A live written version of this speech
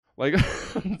Like,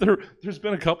 there's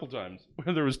been a couple times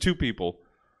where there was two people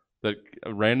that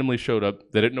randomly showed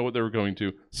up. They didn't know what they were going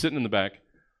to, sitting in the back,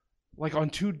 like on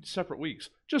 2 separate weeks,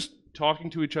 just talking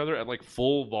to each other at like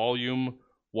full volume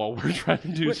while we're trying to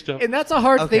do stuff. And that's a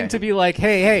hard thing to be like,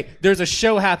 hey, there's a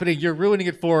show happening. You're ruining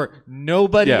it for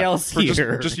nobody else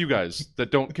here. Just you guys that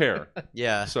don't care.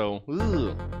 Yeah. So,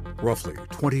 Roughly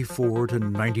 24 to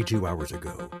 92 hours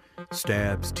ago,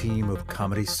 Stab's team of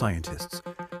comedy scientists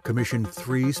commissioned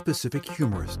 3 specific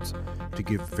humorists to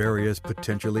give various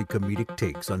potentially comedic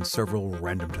takes on several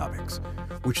random topics,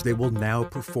 which they will now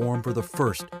perform for the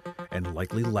first and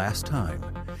likely last time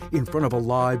in front of a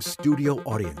live studio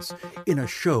audience in a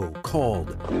show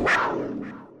called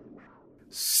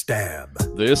Stab.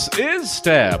 this is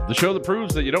Stab, the show that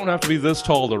proves that you don't have to be this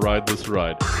tall to ride this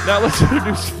ride. Now let's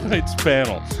introduce tonight's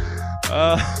panel.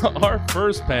 Our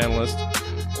first panelist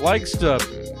likes to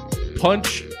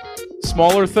punch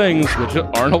smaller things, which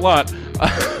aren't a lot.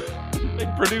 They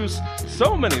produce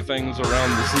so many things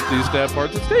around these Stab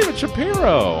parts. It's David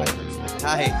Shapiro.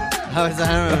 Hi. How is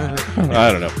that?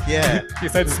 I don't know. Yeah. You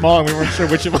said small, and we weren't sure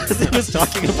which of us he was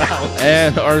talking about.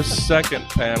 And our second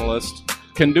panelist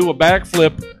can do a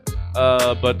backflip,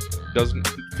 but doesn't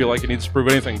feel like he needs to prove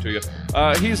anything to you.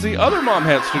 He's the other Mom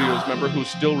Hat Studios member who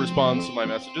still responds to my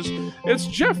messages. It's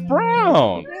Jeff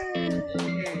Brown.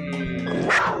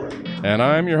 And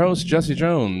I'm your host, Jesse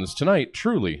Jones. Tonight,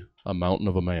 truly a mountain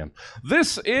of a man.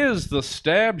 This is the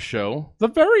Stab Show, the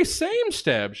very same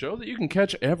Stab Show that you can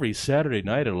catch every Saturday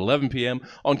night at 11 p.m.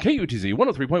 on KUTZ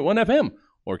 103.1 FM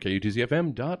or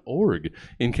KUTZFM.org,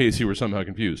 in case you were somehow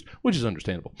confused, which is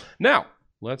understandable. Now,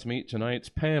 let's meet tonight's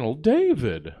panel.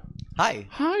 David. Hi.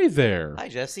 Hi there. Hi,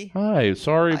 Jesse. Hi.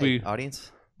 Sorry Hi,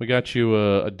 audience. we got you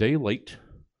a day late.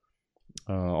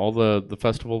 All the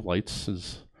Festival of Lights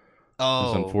is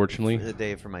unfortunately the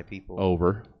day for my people.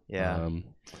 over. Yeah.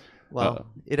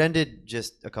 It ended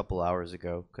just a couple hours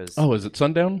ago because. Oh, is it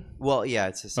sundown? Well, yeah,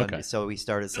 it's a Sunday, Okay. so we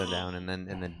started sundown and then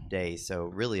the day. So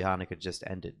really, Hanukkah just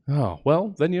ended. Oh,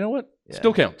 well, then you know what? Yeah.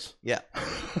 Still counts. Yeah.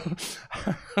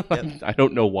 I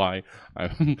don't know why.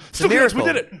 It's a miracle.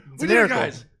 We did it. It's We a did miracle.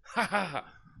 it,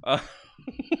 guys.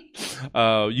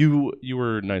 You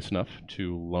were nice enough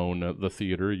to loan the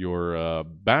theater your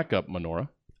backup menorah.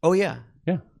 Oh yeah.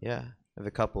 Yeah. Yeah. I have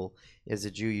a couple. As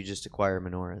a Jew, you just acquire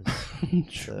menorahs.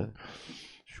 Sure.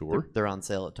 They're on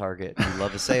sale at Target. We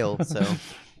love a sale, so.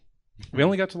 We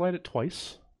only got to light it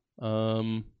twice,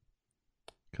 because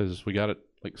we got it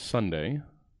like Sunday,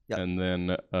 Yep. and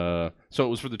then so it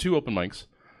was for the 2 open mics,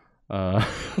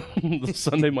 the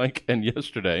Sunday mic and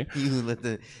yesterday. You lit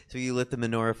the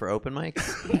menorah for open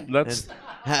mics. That's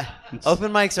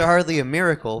Open mics are hardly a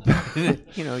miracle.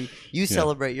 But, you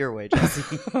celebrate your way,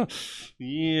 Jesse.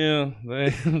 yeah,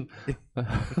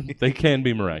 they can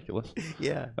be miraculous.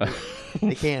 Yeah,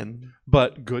 they can.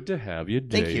 But good to have you,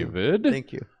 Thank you. David.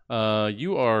 Thank you.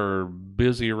 You are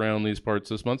busy around these parts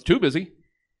this month. Too busy,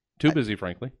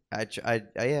 frankly.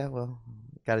 Yeah. Well,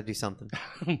 got to do something.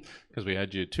 Because we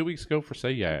had you 2 weeks ago for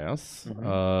Say Yes.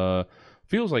 Mm-hmm.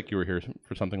 Feels like you were here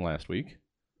for something last week.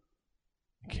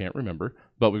 Can't remember.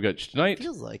 But we've got you tonight.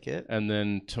 Feels like it. And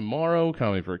then tomorrow,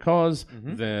 Comedy for a Cause.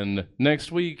 Mhm. Then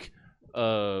next week,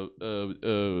 STFU.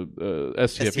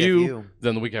 STFU.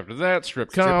 Then the week after that,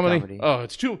 strip comedy. Oh,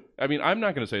 it's too... I mean, I'm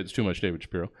not going to say it's too much David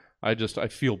Shapiro. I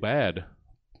feel bad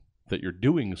that you're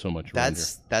doing so much around here.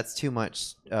 That's too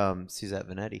much Suzette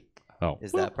Vanetti. Oh.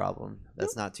 Is that problem?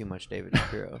 That's not too much David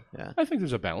Shapiro. Yeah. I think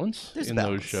there's a balance There's in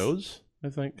balance. those shows, I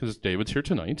think, because David's here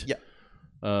tonight. Yeah.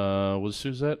 Was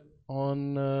Suzette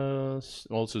on...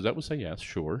 well, Suzette would say yes,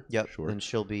 sure. Yep. Sure. And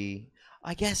she'll be...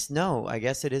 I guess no. I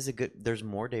guess it is a good... There's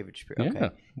more David Shapiro. Yeah. Okay.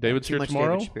 David's Too here much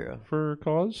tomorrow David Shapiro. for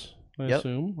Cause, I Yep.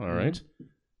 assume. All Mhm. right.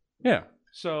 Yeah.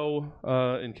 So,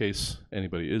 in case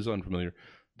anybody is unfamiliar,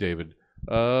 David.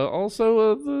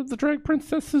 Also, the drag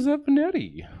princess Suzette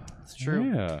Vanetti. It's true.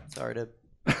 Yeah. Sorry to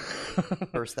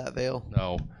burst that veil.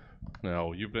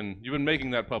 No, you've been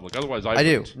making that public. Otherwise, I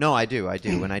do. wouldn't. No, I do.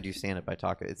 When I do stand up, I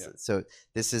talk. So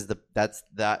this is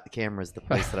that camera is the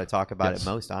place that I talk about Yes. it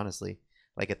most, honestly,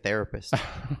 like a therapist.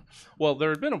 Well,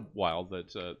 there had been a while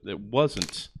that it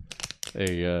wasn't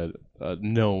a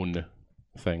known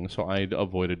thing, so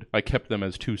I kept them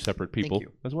as 2 separate people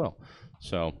you. as well.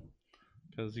 So,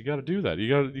 because you got to do that, you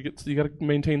got to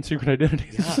maintain secret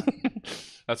identities. Yeah.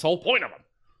 That's the whole point of them.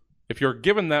 If you're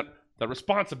given that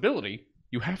responsibility,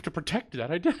 you have to protect that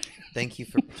identity. Thank you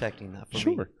for protecting that for me.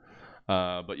 Sure.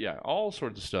 But yeah, all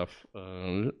sorts of stuff,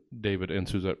 David and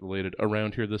Suzette related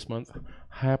around here this month.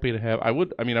 Happy to have. I was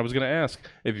going to ask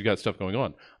if you've got stuff going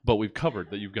on, but we've covered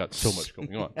that you've got so much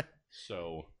going on.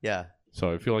 So Yeah.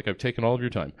 So I feel like I've taken all of your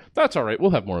time. That's all right.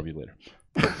 We'll have more of you later.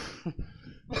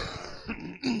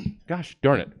 Gosh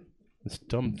darn it. It's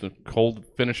dumb, the cold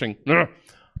finishing. Ugh.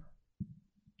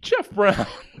 Jeff Brown.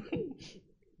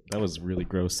 That was really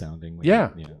gross sounding. Yeah.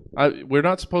 We're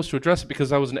not supposed to address it because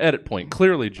that was an edit point.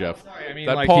 Clearly, Jeff. Sorry, I mean,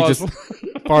 that like pause. he just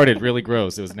farted really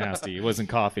gross. It was nasty. It wasn't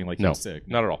coughing like he was sick.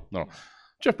 Not at all. No.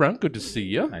 Jeff Brown, good to see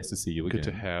you. Nice to see you again.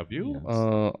 Good to have you.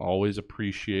 Yes. Always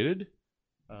appreciated.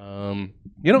 You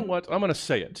know what? I'm going to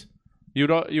say it.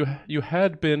 You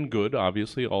had been good,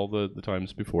 obviously, all the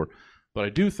times before, but I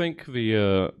do think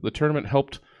the tournament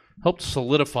helped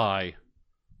solidify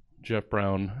Jeff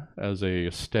Brown as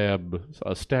a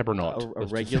stabbernaut. A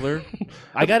regular.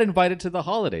 I got invited to the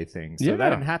holiday thing, so Yeah. that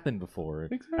hadn't happened before.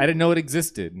 Exactly. I didn't know it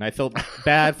existed, and I felt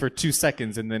bad for 2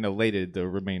 seconds, and then elated the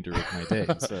remainder of my day.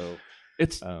 So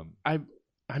It's I'm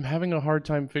having a hard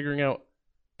time figuring out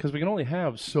because we can only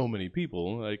have so many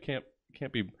people. I can't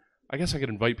be. I guess I could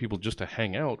invite people just to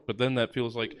hang out, but then that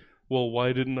feels like, well,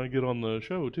 why didn't I get on the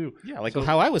show too? yeah, like So-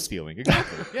 how I was feeling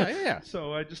exactly. Yeah.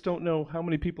 So I just don't know how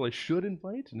many people I should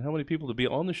invite and how many people to be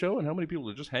on the show and how many people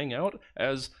to just hang out,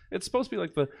 as it's supposed to be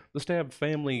like the Stab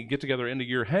family get together end of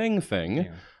year hang thing.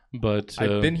 Yeah. But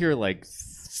I've been here like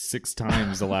 6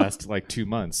 times the last like 2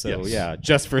 months. So Yes. yeah,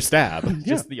 just for Stab.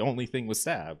 Just the only thing was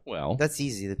Stab. well, That's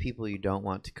easy. The people you don't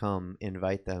want to come,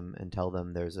 invite them and tell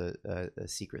them there's a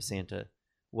secret Santa,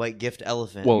 white gift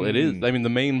elephant. well, it is. I mean, the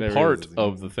main There part is.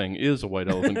 of the thing is a white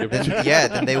elephant given Then, yeah,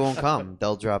 then they won't come.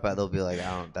 They'll drop out. They'll be like,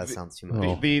 that sounds too much.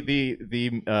 Oh. The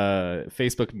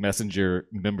Facebook Messenger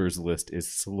members list is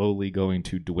slowly going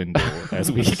to dwindle as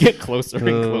we get closer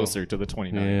and closer to the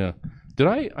 29th. Yeah. Did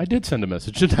I did send a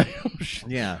message, didn't I?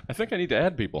 Yeah. I think I need to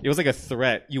add people. It was like a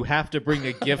threat. You have to bring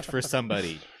a gift for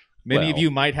somebody. Many of Well.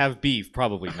 you might have beef.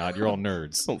 Probably not. You're all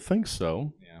nerds. I don't think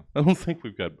so. Yeah. I don't think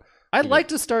we've got. I'd like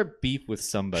to start beef with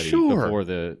somebody Sure.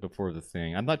 before the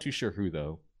thing. I'm not too sure who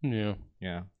though. Yeah.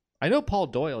 Yeah. I know Paul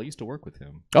Doyle. I used to work with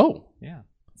him. Oh. Yeah.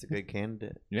 It's a good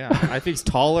candidate. Yeah. I think he's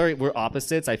taller. We're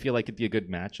opposites. I feel like it'd be a good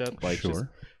matchup. Like Sure. just,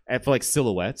 I feel like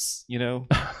silhouettes, you know?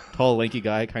 Tall, lanky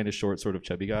guy, kind of short, sort of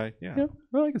chubby guy. Yeah. Yeah.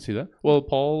 Well, I can see that. Well,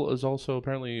 Paul is also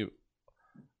apparently,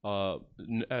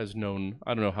 as known.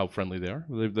 I don't know how friendly they are.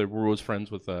 They were always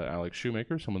friends with Alex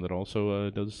Shoemaker, someone that also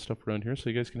does stuff around here. So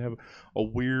you guys can have a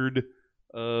weird,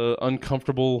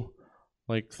 uncomfortable,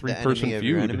 like The 3-person enemy of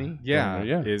your feud. enemy Yeah.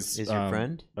 Yeah. is your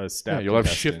friend. A Stab Yeah, you'll have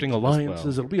contestant shifting as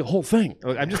alliances. well. It'll be a whole thing.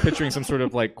 Look, I'm just picturing some sort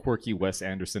of like quirky Wes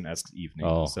Anderson-esque evening.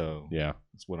 Oh, So Yeah.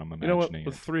 that's what I'm You know what? imagining.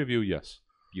 With 3 of you, yes.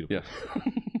 Beautiful.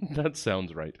 Yeah. That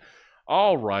sounds right.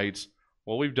 All right.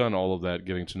 Well, we've done all of that,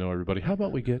 getting to know everybody. How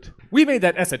about we get... We made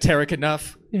that esoteric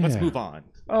enough. Let's Yeah. move on.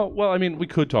 Oh, well, I mean, we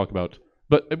could talk about...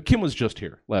 But Kim was just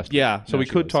here last Yeah. week. So we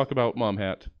could talk about Mom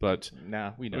Hat, but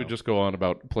Nah, we know. we just go on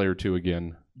about Player 2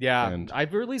 again. Yeah, and-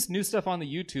 I've released new stuff on the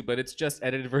YouTube, but it's just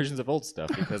edited versions of old stuff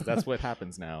because that's what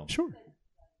happens now. Sure.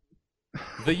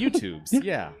 The YouTubes,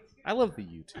 yeah. I love the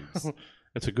YouTubes.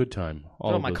 It's a good time. That's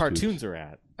All where of my those cartoons are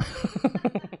at.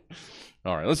 dudes.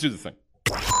 All right, let's do the thing.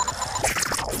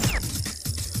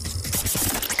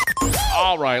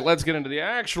 All right, let's get into the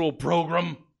actual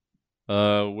program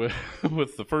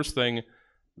with the first thing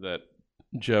that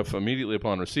Jeff, immediately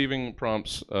upon receiving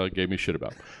prompts, gave me shit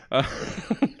about.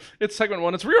 It's segment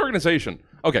 1. It's reorganization.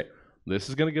 Okay, this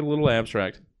is going to get a little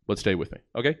abstract, but stay with me.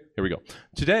 Okay, here we go.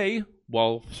 Today,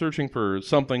 while searching for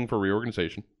something for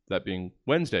reorganization, that being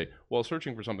Wednesday, while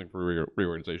searching for something for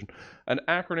reorganization, an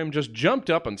acronym just jumped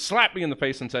up and slapped me in the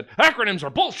face and said, "Acronyms are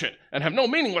bullshit and have no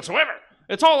meaning whatsoever.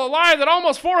 It's all a lie that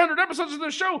almost 400 episodes of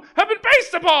this show have been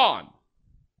based upon."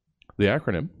 The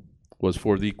acronym was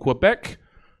for the Quebec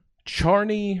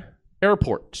Charny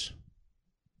Airport,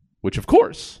 which, of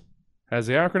course, has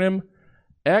the acronym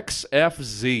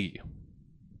XFZ.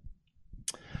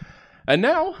 And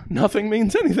now, nothing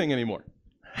means anything anymore.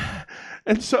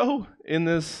 And so, in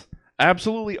this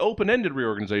absolutely open-ended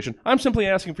reorganization, I'm simply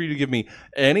asking for you to give me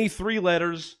any 3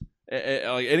 letters,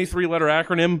 like any 3-letter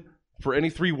acronym for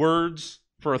any 3 words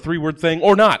for a 3-word thing,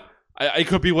 or not. It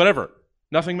could be whatever.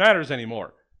 Nothing matters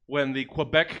anymore when the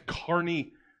Quebec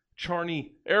Charny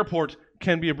Airport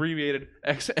can be abbreviated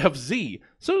XFZ.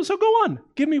 So go on.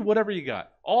 Give me whatever you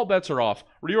got. All bets are off.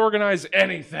 Reorganize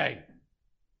anything.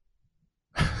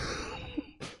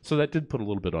 So that did put a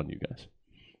little bit on you guys.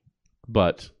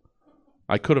 But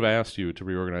I could have asked you to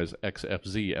reorganize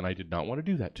XFZ, and I did not want to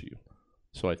do that to you.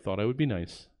 So I thought I would be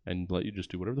nice and let you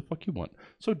just do whatever the fuck you want.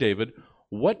 So, David,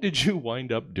 what did you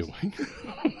wind up doing?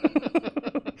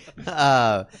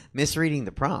 Misreading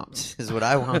the prompt is what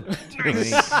I want to do.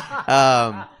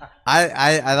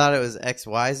 I thought it was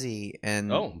XYZ,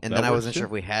 and Oh, and that then I works wasn't sure too.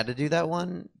 if we had to do that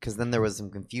one because then there was some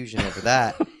confusion over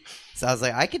that. So I was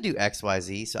like, I could do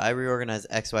XYZ, so I reorganized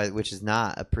XY, which is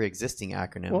not a pre-existing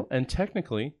acronym. Well, and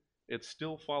technically, it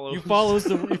still follows. You follow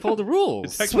the It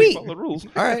rules. technically Sweet. follow the rules.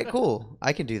 All right, cool.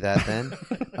 I can do that then.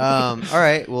 All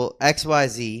right. Well,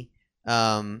 XYZ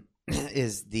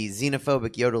is the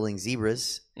xenophobic yodeling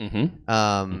zebras.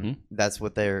 Mm-hmm. That's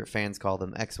what their fans call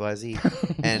them,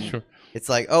 XYZ. And Sure. it's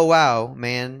like, oh wow,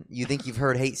 man, you think you've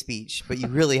heard hate speech, but you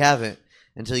really haven't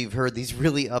until you've heard these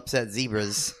really upset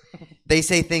zebras. They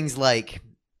say things like,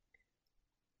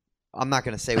 I'm not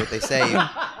gonna say what they say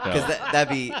because that'd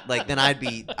be like, then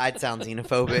I'd sound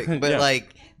xenophobic. But Yeah.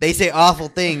 like, they say awful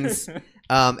things,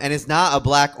 and it's not a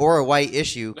black or a white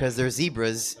issue because they're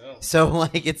zebras. So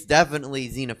like, it's definitely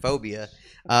xenophobia.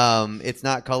 It's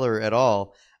not color at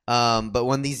all. But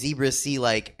when these zebras see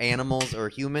like animals or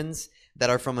humans that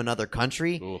are from another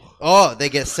country, Ugh. oh, they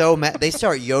get so mad. They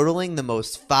start yodeling the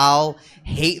most foul,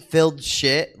 hate-filled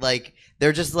shit. Like,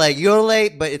 they're just like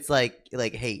yodelate, but it's like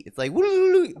hate. It's like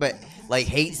woo, but like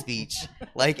hate speech.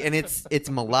 Like, and it's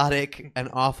melodic and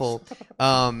awful.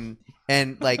 And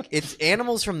like, it's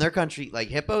animals from their country. Like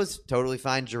hippos, totally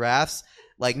fine. Giraffes,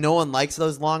 like no one likes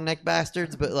those long neck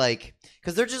bastards, but like,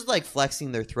 because they're just like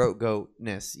flexing their throat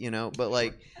goatness, you know. But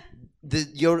like the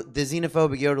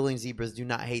xenophobic yodeling zebras do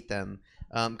not hate them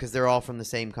because they're all from the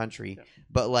same country.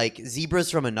 But like zebras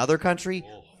from another country,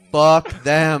 fuck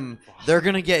them. They're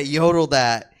gonna get yodeled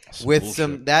at with bullshit.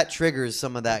 some that triggers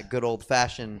some of that good old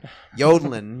fashioned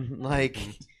yodeling. Like,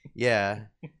 yeah.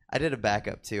 I did a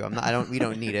backup too. We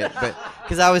don't need it, but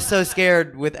because I was so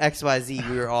scared with XYZ,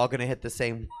 we were all gonna hit the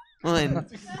same one.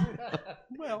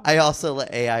 I also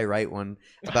let AI write one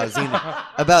about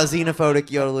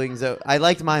xenophobic yodeling. So I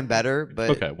liked mine better, but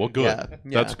Okay, well, good. Yeah,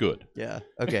 That's yeah. good. Yeah.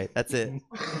 Okay, that's it.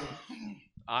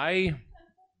 I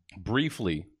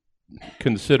briefly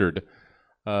considered,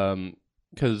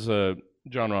 because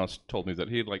John Ross told me that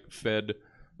he had like fed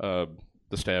the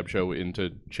Stab Show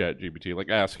into ChatGPT, like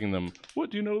asking them,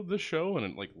 "What do you know of this show?" And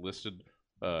it like listed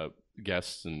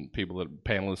guests and people that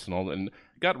panelists and all that, and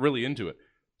got really into it.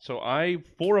 So I,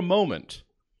 for a moment,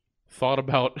 thought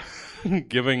about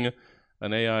giving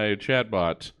an AI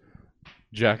chatbot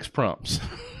Jack's prompts.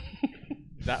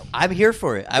 I'm here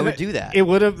for it. I would do that. It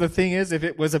would have. The thing is, if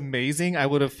it was amazing, I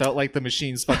would have felt like the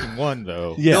machines fucking won,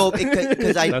 though. Yeah. No,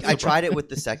 because I That's the tried it with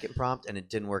the second prompt and it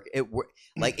didn't work.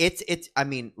 Like it's. I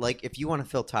mean, like if you want to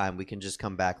fill time, we can just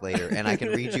come back later and I can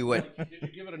read you what. Did you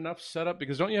give it enough setup?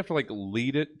 Because don't you have to like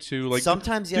lead it to like?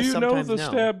 Sometimes yes, do you sometimes know the no.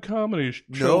 Stab Comedy Show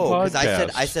No, because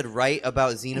podcast? I said write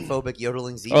about xenophobic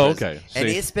yodeling zebras. Oh, okay. And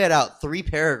See. it spit out 3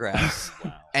 paragraphs,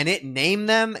 and it named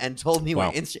them and told me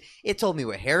Wow. it told me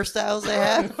what hairstyles they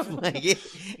had. Like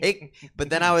it. But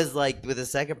then I was like, with the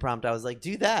second prompt, I was like,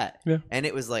 do that. Yeah. And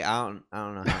it was like, I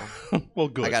don't know how. Well,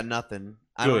 good. I got nothing.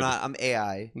 Good. I'm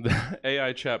AI. The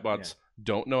AI chatbots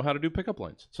don't know how to do pickup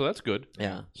lines, so that's good.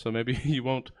 Yeah. So maybe you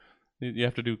won't. You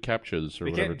have to do captchas or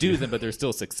We whatever. can't do them, but they're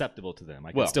still susceptible to them.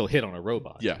 I can Well, still hit on a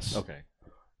robot. yes. Okay.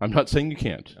 I'm not saying you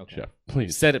can't, Okay. Jeff. You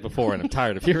Please. said it before, and I'm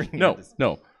tired of hearing No, it.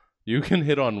 no. You can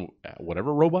hit on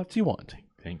whatever robots you want.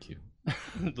 Thank you.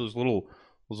 those little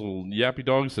yappy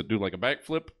dogs that do like a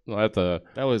backflip at the.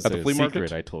 That was At the a flea secret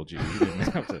market? I told you. You didn't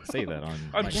have to say that on.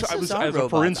 I'm my- just- I Those was are as a for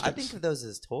robots. I instance. think of those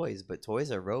as toys, but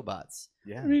toys are robots.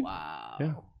 yeah. I mean, Wow.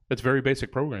 yeah, it's very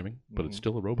basic programming, but it's Mhm.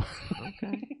 still a robot.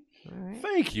 Okay. All right.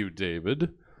 Thank you,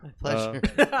 David. My pleasure.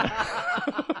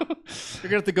 You're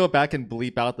gonna have to go back and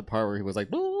bleep out the part where he was like,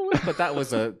 "Boo," but that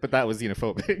was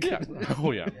xenophobic. Yeah.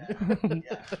 Oh yeah.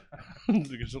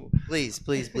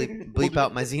 Please bleep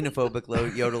out my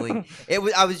xenophobic yodeling.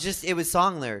 It was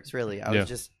song lyrics, really. I Yeah. was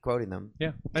just quoting them.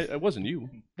 Yeah, it wasn't you.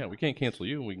 Yeah, we can't cancel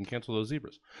you. We can cancel those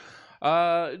zebras.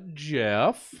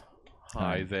 Jeff,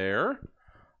 hi there.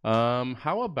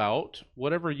 How about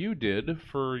whatever you did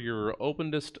for your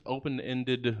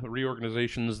open-ended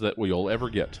reorganizations that we'll ever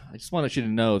get? I just wanted you to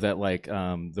know that, like,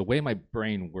 the way my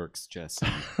brain works, Jesse,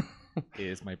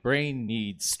 is my brain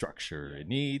needs structure. It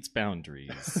needs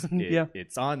boundaries. Yeah.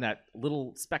 It's on that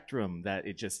little spectrum that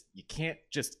you can't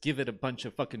just give it a bunch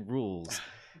of fucking rules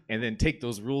and then take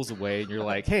those rules away and you're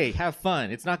like, hey, have fun.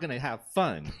 It's not going to have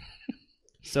fun.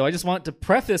 So I just want to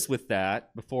preface with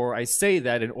that before I say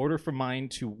that in order for mine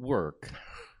to work,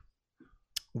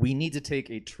 we need to take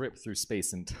a trip through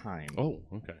space and time. Oh,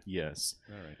 okay. Yes.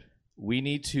 All right. We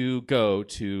need to go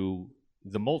to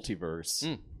the multiverse,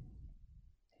 Mm.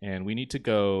 and we need to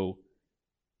go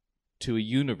to a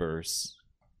universe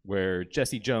where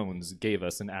Jesse Jones gave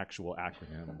us an actual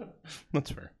acronym That's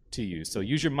fair. to use. So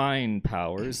use your mind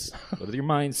powers. Go to your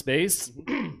mind space.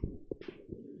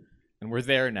 we're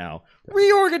there now.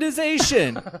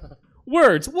 Reorganization.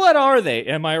 Words, what are they?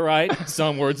 Am I right?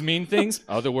 Some words mean things,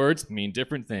 other words mean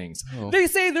different things. They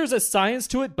say there's a science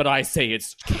to it, but I say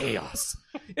it's chaos.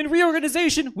 In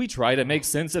reorganization, we try to make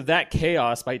sense of that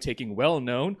chaos by taking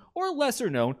well-known or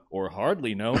lesser-known or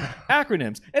hardly known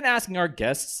acronyms and asking our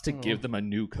guests to give them a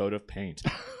new coat of paint.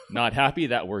 Not happy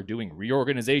that we're doing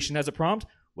reorganization as a prompt?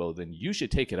 Well, then you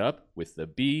should take it up with the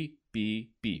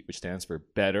BBB, which stands for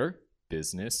Better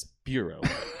Business Bureau.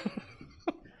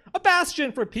 A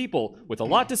bastion for people with a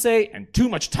lot to say and too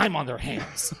much time on their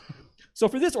hands. So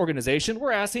for this organization,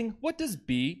 we're asking, what does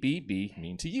BBB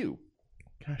mean to you?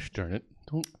 Gosh darn it.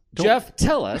 Don't Jeff,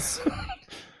 tell us.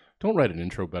 Don't write an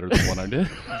intro better than one I did.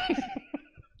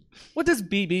 What does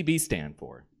BBB stand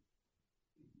for?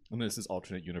 And this is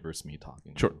alternate universe me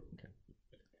talking. Sure. Okay.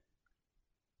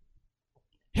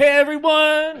 Hey,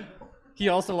 everyone! He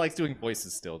also likes doing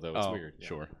voices still, though. It's weird. Yeah.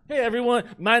 Sure. Hey, everyone.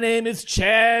 My name is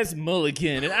Chaz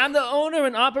Mulligan, and I'm the owner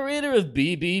and operator of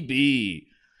BBB.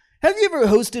 Have you ever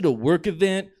hosted a work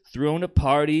event, thrown a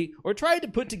party, or tried to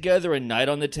put together a night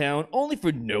on the town only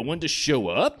for no one to show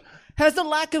up? Has the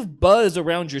lack of buzz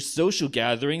around your social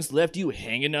gatherings left you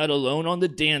hanging out alone on the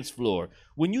dance floor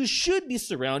when you should be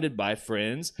surrounded by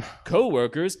friends,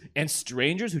 co-workers, and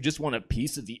strangers who just want a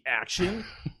piece of the action?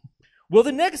 Well,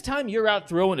 the next time you're out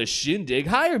throwing a shindig,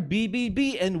 hire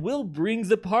BBB and we'll bring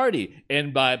the party.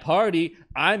 And by party,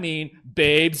 I mean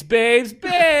babes, babes,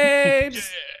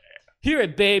 babes! Here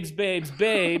at Babes, Babes,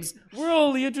 Babes, we're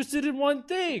only interested in one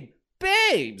thing,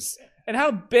 babes! And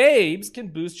how babes can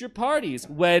boost your parties,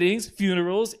 weddings,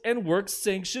 funerals, and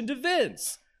work-sanctioned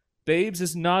events. Babes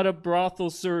is not a brothel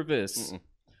service.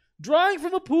 Drawing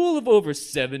from a pool of over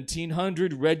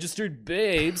 1,700 registered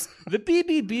babes, the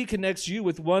BBB connects you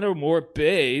with one or more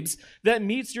babes that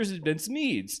meets your event's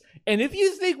needs. And if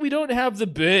you think we don't have the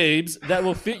babes that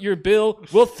will fit your bill,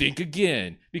 well, think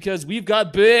again. Because we've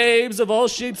got babes of all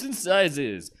shapes and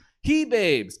sizes. He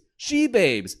babes, she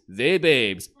babes, they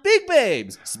babes, big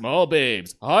babes, small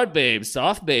babes, hard babes,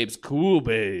 soft babes, cool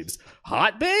babes,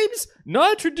 hot babes,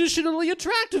 non-traditionally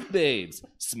attractive babes,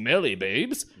 smelly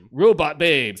babes, robot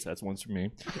babes, that's one's for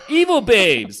me, evil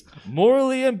babes,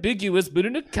 morally ambiguous but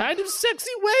in a kind of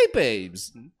sexy way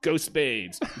babes, ghost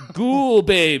babes, ghoul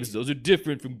babes, those are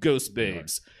different from ghost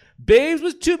babes, babes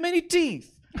with too many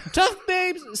teeth, tough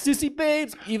babes, sissy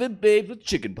babes, even babes with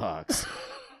chicken pox.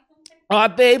 Our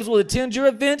babes will attend your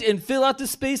event and fill out the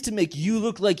space to make you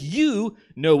look like you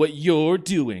know what you're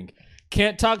doing.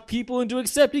 Can't talk people into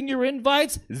accepting your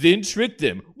invites? Then trick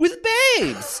them with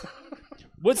babes.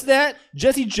 What's that?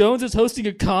 Jesse Jones is hosting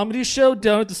a comedy show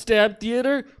down at the Stab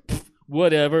Theater? Pfft,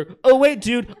 whatever. Oh, wait,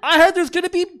 dude. I heard there's going to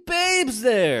be babes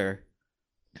there.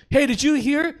 Hey, did you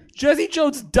hear? Jesse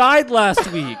Jones died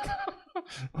last week.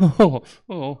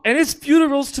 And his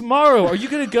funeral's tomorrow. Are you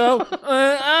going to go?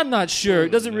 I'm not sure.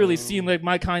 It doesn't really seem like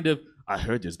my kind of, I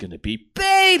heard there's going to be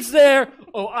babes there.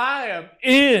 Oh, I am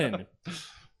in.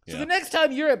 So the next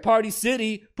time you're at Party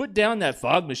City, put down that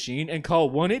fog machine and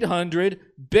call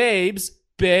 1-800-BABES,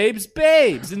 babes,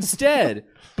 babes instead.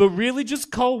 But really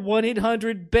just call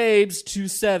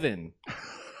 1-800-BABES-27.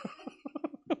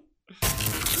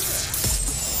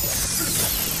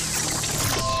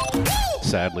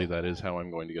 Sadly, that is how I'm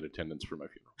going to get attendance for my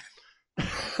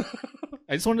funeral.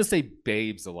 I just wanted to say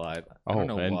babes a lot. I don't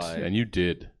know why. And you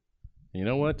did. You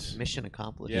know what? Mission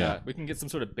accomplished. Yeah, we can get some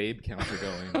sort of babe counter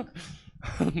going.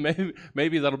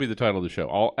 maybe that'll be the title of the show.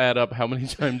 I'll add up how many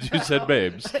times you said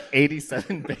babes.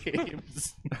 87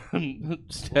 babes.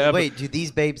 Wait, do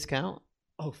these babes count?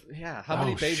 Oh, yeah. How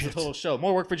many babes the total show?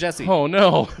 More work for Jesse. Oh,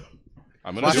 no.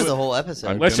 I'm going to Watch do the it. whole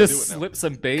episode. Let's just slip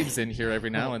some babes in here every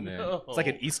now and then. No. It's like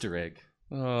an Easter egg.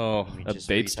 Oh, A Just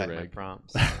babester retype my egg.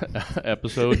 prompts.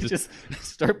 episode Just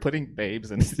start putting babes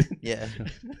in. Yeah.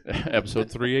 episode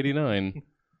 389.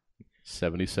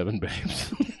 77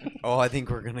 babes. Oh, I think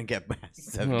we're gonna get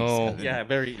past 77. Oh. Yeah,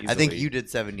 very easily. I think you did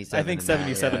 77. I think in that,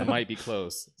 77 yeah. might be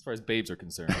close as far as babes are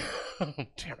concerned.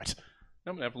 Damn it.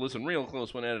 I'm going to have to listen real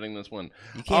close when editing this one.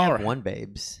 You can't have Alright. one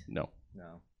babes. No.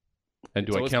 No. And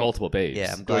do So I it's count multiple babes?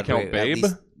 Yeah, I'm Do I glad count we at babe?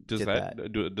 least Does did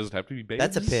that, does it have to be babe?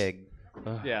 That's a pig.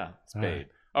 Yeah, it's All right. babe.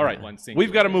 All right, One singular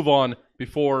we've got to babe. move on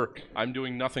before I'm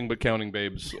doing nothing but counting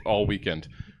babes all weekend.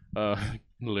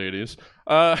 Ladies.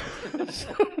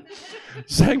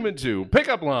 Segment 2,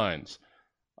 pickup lines.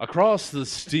 Across the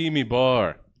steamy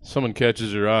bar, someone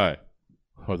catches your eye.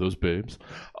 Are those babes?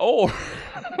 Or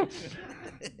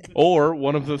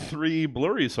one of the 3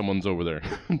 blurry someones over there.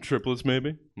 Triplets,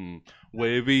 maybe?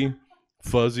 Wavy,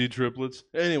 fuzzy triplets.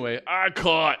 Anyway, I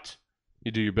caught.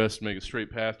 You do your best to make a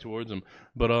straight path towards them,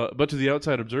 but to the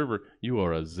outside observer, you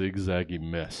are a zigzaggy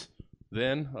mess.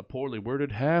 Then a poorly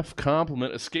worded half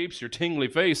compliment escapes your tingly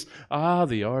face. Ah,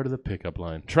 the art of the pickup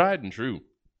line. Tried and true.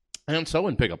 And so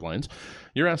in pickup lines,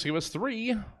 you're asked to give us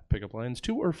 3 pickup lines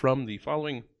to or from the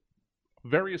following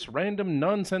various random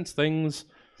nonsense things.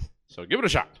 So give it a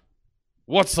shot.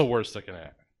 What's the worst that can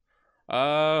happen?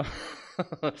 I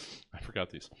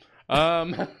forgot these.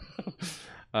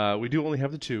 We do only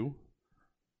have the 2.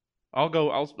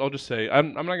 I'll just say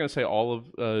I'm not going to say all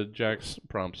of Jack's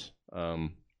prompts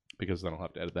because then I'll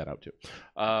have to edit that out too.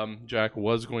 Jack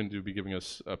was going to be giving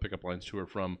us pickup lines to or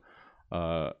from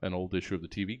an old issue of the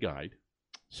TV Guide,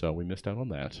 so we missed out on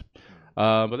that.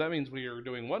 But that means we are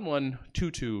doing 1 1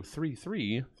 2 2 3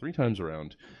 3 3 times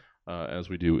around, as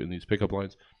we do in these pickup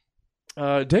lines.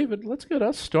 David, let's get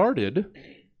us started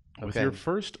with your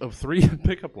first of 3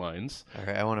 pickup lines. All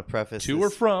right, I want to preface To this. or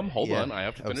from. Hold Yeah. on, I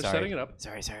have to finish sorry. setting it up.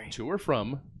 Sorry. To or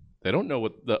from. They don't know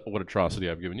what atrocity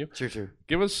I've given you. True.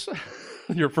 Give us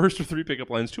your first of 3 pickup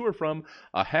lines to or from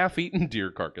a half-eaten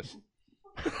deer carcass.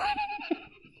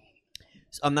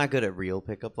 I'm not good at real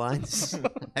pickup lines.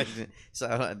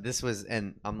 So this was,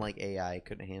 and I'm like AI,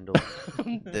 couldn't handle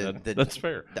That's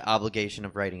fair. the obligation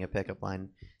of writing a pickup line.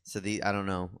 So I don't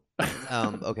know.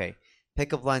 Okay,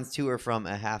 pickup lines to or from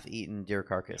a half-eaten deer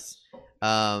carcass.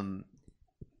 All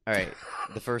right,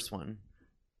 the first one.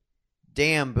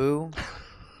 Damn, boo,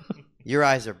 your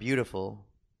eyes are beautiful,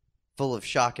 full of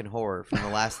shock and horror from the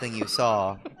last thing you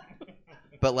saw,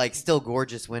 but like still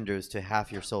gorgeous windows to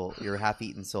half your soul, your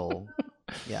half-eaten soul.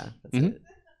 Yeah, that's it.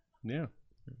 Yeah.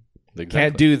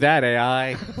 Can't do that,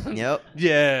 AI. Yep,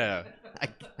 Yeah.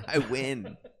 I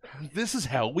win. This is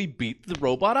how we beat the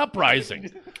robot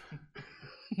uprising.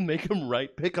 Make them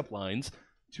write pickup lines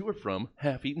to or from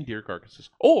half-eaten deer carcasses.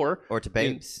 Or to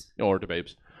babes. Or to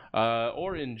babes.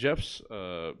 Or in Jeff's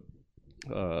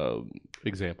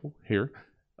example here,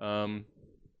 I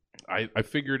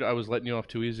figured I was letting you off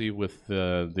too easy with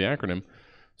the acronym.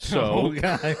 So,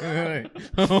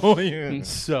 Oh, yeah.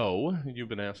 so you've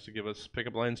been asked to give us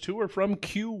pickup lines to or from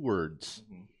Q words.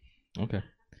 Okay.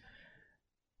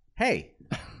 Hey,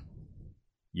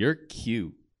 you're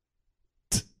cute.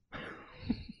 That's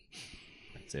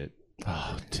it.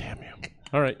 Oh, damn you.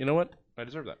 All right, you know what? I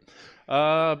deserve that.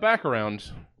 Back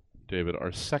around, David,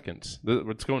 our second.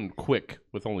 It's going quick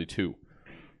with only 2.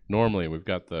 Normally, we've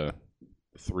got the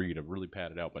 3 to really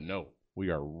pad it out, but no. We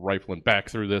are rifling back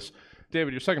through this.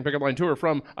 David, your second pickup line to or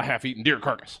from a half-eaten deer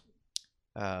carcass.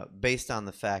 Based on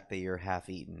the fact that you're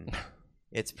half-eaten,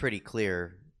 it's pretty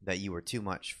clear that you were too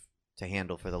much to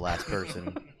handle for the last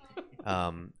person.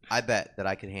 I bet that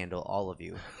I could handle all of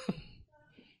you.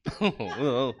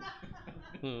 That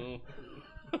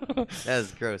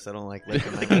is gross. I don't like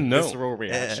licking my No. Visceral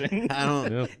reaction. I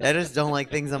don't. Yeah. I just don't like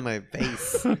things on my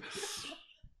face.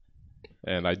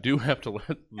 And I do have to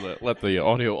let the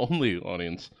audio-only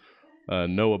audience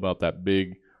know about that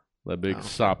big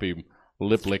soppy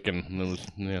lip licking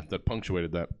that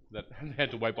punctuated that I had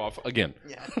to wipe off again.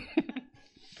 Yeah.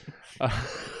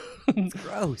 It's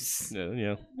Gross.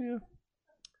 Yeah.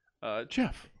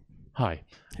 Jeff, hi.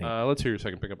 Hey. Let's hear your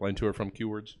second pickup line to or from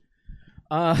keywords.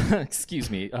 Excuse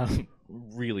me.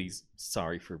 Really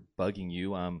sorry for bugging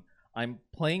you. I'm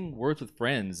playing Words with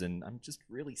Friends, and I'm just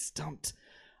really stumped.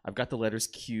 I've got the letters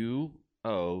Q,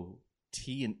 O,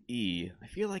 T, and E. I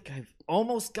feel like I've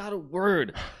almost got a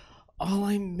word. All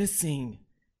I'm missing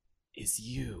is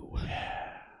you.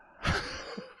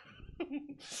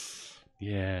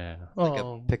 Yeah. Like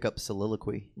a pickup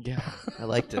soliloquy. Yeah, I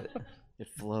liked it. it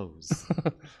flows.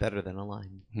 Better than a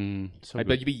line. So I good.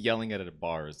 bet you'd be yelling at it at a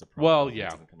bar is the problem. Well, It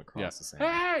yeah. doesn't come across Yeah. the same.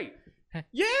 Hey,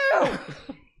 you!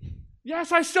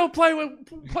 Yes, I still play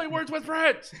Words with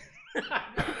Friends.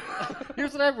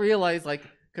 Here's what I've realized, like,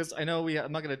 because I know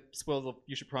I'm not going to spoil the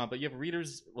You Should Prom, but you have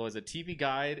readers, TV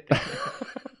Guide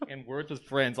and Words with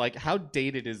Friends. Like, how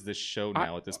dated is this show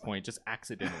now at this point? Just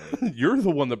accidentally. You're the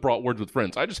one that brought Words with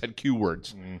Friends. I just had Q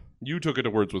words. You took it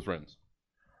to Words with Friends.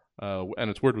 And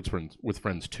it's Words with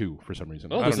Friends 2 for some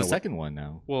reason. Oh, I there's don't a know second one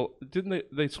now. Well, didn't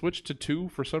they switch to 2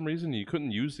 for some reason? You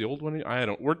couldn't use the old one. I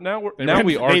don't.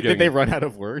 Did they run out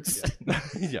of words?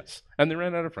 Yes, and they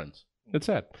ran out of friends. It's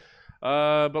sad.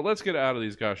 But let's get out of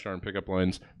these gosh darn pickup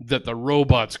lines that the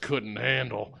robots couldn't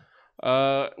handle.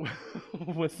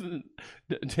 With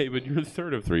David, you're the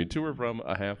third of 3. 2 are from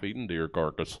a half-eaten deer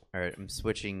carcass. All right, I'm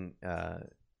switching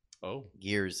Oh,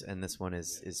 gears, and this one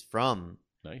is from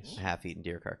nice. a half-eaten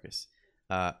deer carcass.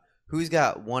 Who's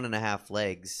got 1.5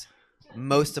 legs,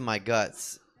 most of my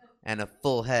guts, and a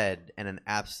full head and an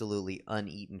absolutely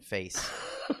uneaten face,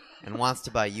 and wants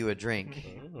to buy you a drink?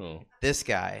 Oh. This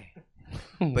guy.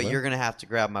 But you're gonna have to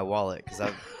grab my wallet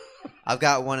because I've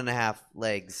got 1.5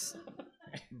 legs,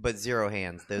 but 0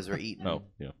 hands. Those were eaten. Oh,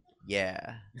 yeah.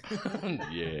 Yeah.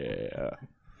 Yeah.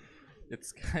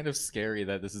 It's kind of scary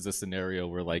that this is a scenario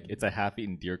where like it's a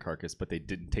half-eaten deer carcass, but they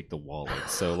didn't take the wallet.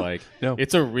 So like, No.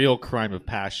 it's a real crime of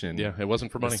passion. Yeah, it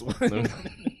wasn't for money.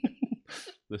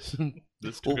 This one-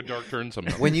 This took a dark turn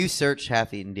somehow. When you search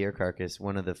half-eaten deer carcass,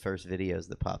 one of the first videos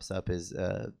that pops up is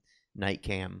night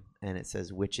cam, and it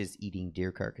says witches eating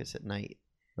deer carcass at night.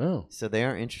 Oh, So they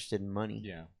aren't interested in money.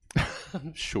 Yeah.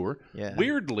 sure. Yeah.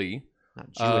 Weirdly,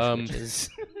 Not Jewish witches.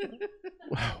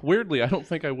 I don't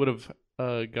think I would have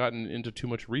gotten into too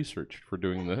much research for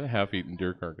doing the half-eaten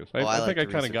deer carcass. I like think I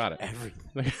to kind of research got it.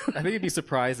 everything. I think you'd be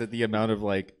surprised at the amount of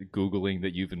like Googling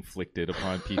that you've inflicted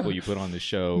upon people you put on the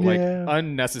show. Yeah. Like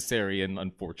unnecessary and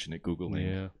unfortunate Googling.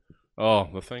 Yeah. Oh,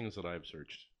 the things that I've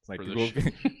searched. It's like for this Google,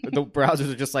 shit. the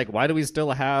browsers are just like, why do we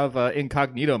still have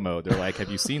incognito mode? They're like, have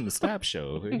you seen the Stab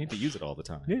Show? We need to use it all the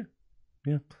time.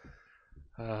 Yeah.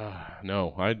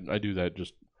 No, I do that.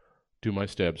 Just do my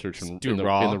stab search Just in, do in the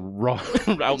raw. in the raw out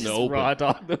in the Just open. raw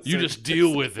dog the You search. just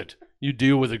deal with it. You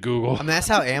deal with it, Google. I mean, that's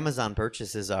how Amazon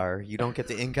purchases are. You don't get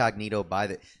the incognito buy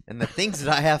that, and the things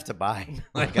that I have to buy,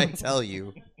 like I tell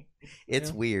you,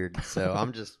 it's weird. So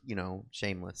I'm just,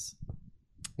 shameless.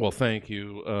 Well, thank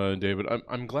you, David.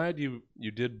 I'm glad you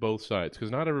did both sides,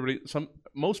 because not everybody.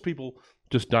 Most people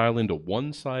just dial into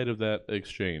one side of that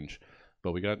exchange,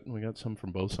 but we got some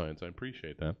from both sides. I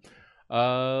appreciate that.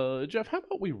 Jeff, how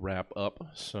about we wrap up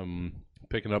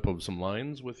picking up of some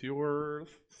lines with your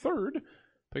third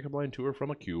pickup line tour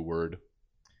from a Q word.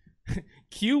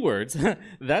 Q words?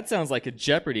 That sounds like a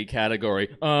Jeopardy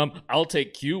category. I'll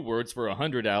take Q words for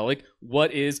 100, Alec.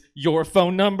 What is your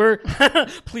phone number?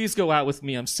 Please go out with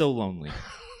me. I'm so lonely.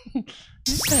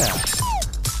 Yeah.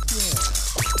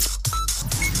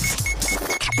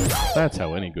 That's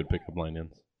how any good pickup line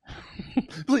ends.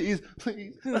 Please,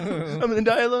 I'm gonna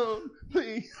die alone.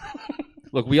 Please.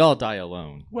 Look, we all die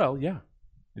alone. Well, yeah.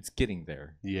 It's getting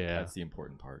there. Yeah. That's the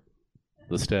important part.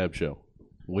 The Stab Show.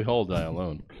 We all die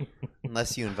alone.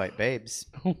 Unless you invite babes.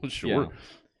 Oh, sure. Yeah.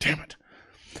 Damn it.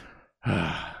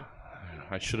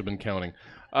 I should have been counting.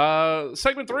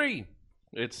 Segment 3.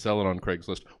 It's selling on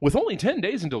Craigslist. With only 10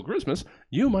 days until Christmas,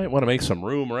 you might want to make some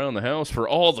room around the house for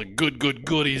all the good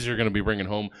goodies you're going to be bringing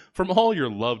home from all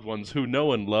your loved ones who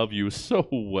know and love you so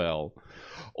well.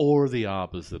 Or the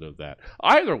opposite of that.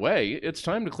 Either way, it's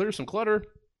time to clear some clutter.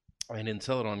 And in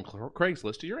Sell It on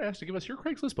Craigslist, you're asked to give us your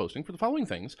Craigslist posting for the following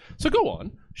things. So go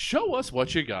on, show us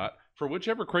what you got for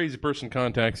whichever crazy person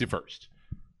contacts you first.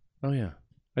 Oh, yeah.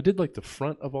 I did like the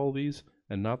front of all these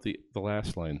and not the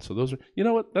last line. So those are, you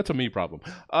know what? That's a me problem.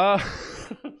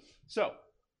 So,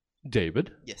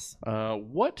 David. Yes.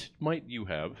 What might you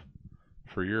have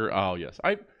for your, oh, yes.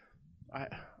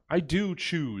 I do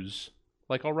choose,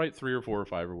 like I'll write 3 or 4 or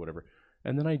 5 or whatever.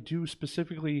 And then I do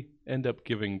specifically end up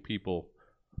giving people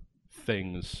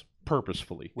things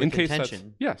purposefully With in case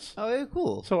intention. that's yes. Oh, yeah,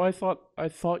 cool. So I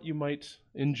thought you might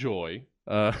enjoy,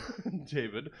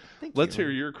 David. Thank Let's you.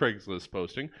 hear your Craigslist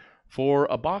posting for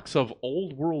a box of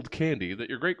old world candy that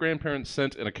your great grandparents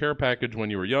sent in a care package when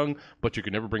you were young, but you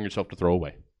could never bring yourself to throw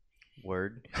away.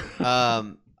 Word.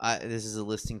 This is a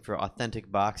listing for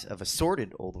authentic box of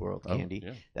assorted old world candy. Oh,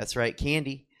 yeah. That's right,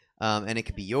 candy. And it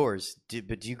could be yours.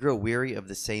 But do you grow weary of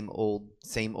the same old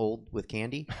with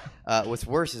candy? What's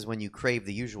worse is when you crave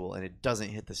the usual and it doesn't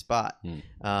hit the spot.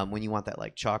 When you want that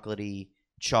like chocolatey,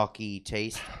 chalky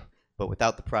taste, but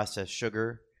without the processed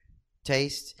sugar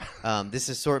taste. This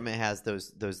assortment has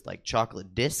those like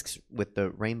chocolate discs with the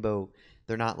rainbow.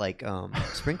 They're not like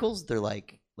sprinkles. They're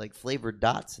like flavored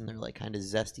dots, and they're like kind of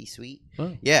zesty sweet.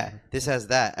 Oh. Yeah, this has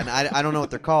that, and I don't know what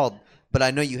they're called, but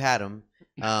I know you had them.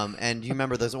 And do you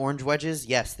remember those orange wedges?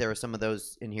 Yes, there are some of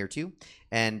those in here too.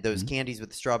 And those candies with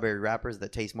the strawberry wrappers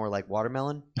that taste more like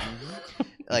watermelon.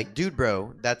 Like, dude,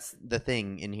 bro, that's the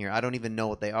thing in here. I don't even know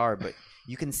what they are, but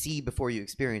you can see before you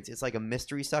experience. It's like a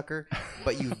mystery sucker,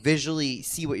 but you visually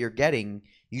see what you're getting.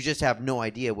 You just have no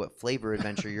idea what flavor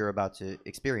adventure you're about to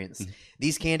experience.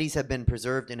 These candies have been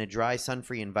preserved in a dry,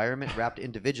 sun-free environment, wrapped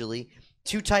individually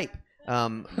to type.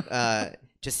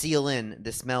 To seal in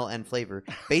the smell and flavor.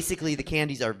 Basically, the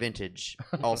candies are vintage.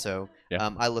 Also, Yeah.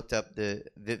 I looked up the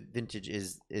vintage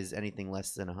is anything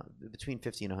less than between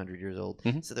 50 and 100 years old.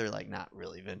 So they're like not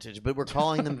really vintage, but we're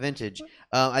calling them vintage.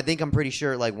 I think I'm pretty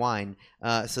sure like wine.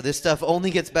 So this stuff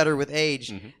only gets better with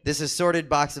age. This assorted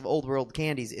box of old world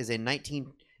candies is a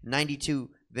 1992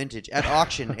 vintage. At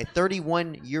auction, a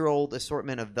 31-year-old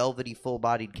assortment of velvety,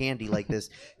 full-bodied candy like this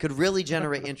could really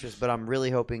generate interest, but I'm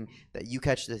really hoping that you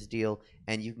catch this deal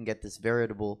and you can get this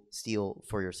veritable steal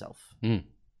for yourself.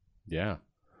 Yeah.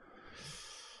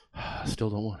 Still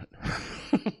don't want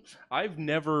it. I've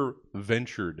never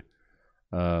ventured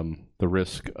the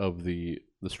risk of the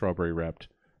strawberry wrapped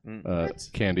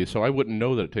candy, so I wouldn't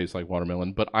know that it tastes like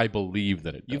watermelon, but I believe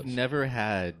that it does. You've never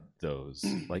had those,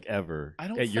 like ever, I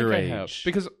don't at think your I age. have.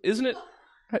 Because isn't it?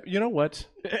 You know what?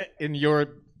 In your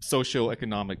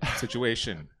socioeconomic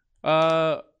situation.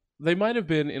 They might have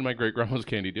been in my great grandma's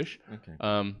candy dish.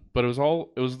 Okay. But it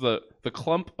was the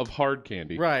clump of hard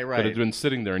candy Right. that had been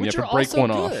sitting there, and Which you have to are break also one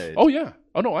good. off. Oh yeah.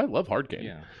 Oh no, I love hard candy.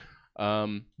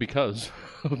 Yeah. Because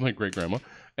of my great grandma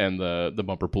and the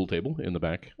bumper pool table in the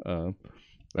back.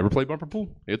 Ever play bumper pool?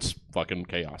 It's fucking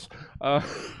chaos.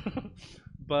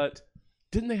 But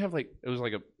didn't they have it was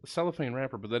like a cellophane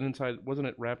wrapper, but then inside wasn't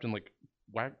it wrapped in like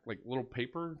little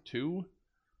paper too?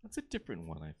 That's a different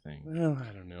one, I think. Well,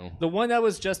 I don't know. The one that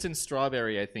was just in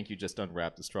strawberry, I think you just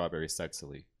unwrapped the strawberry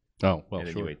sexily. Oh well, and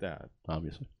then sure. you ate that.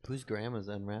 Obviously. Whose grandma's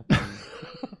unwrapping?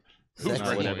 Whose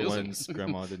Not grandma everyone's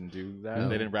grandma didn't do that. No.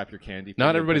 They didn't wrap your candy.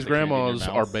 Not finger, everybody's put the candy in your grandmas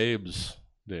are mouth. babes,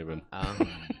 David.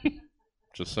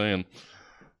 Just saying.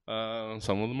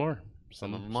 Some of them are.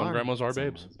 Some grandmas are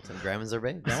babes. Some grandmas are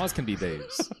babes. Grandmas can be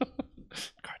babes. God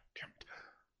damn it.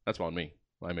 That's on me.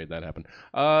 I made that happen.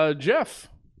 Jeff,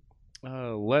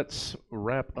 let's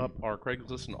wrap up our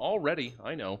Craigslist. And already,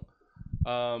 I know.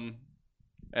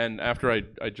 And after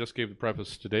I just gave the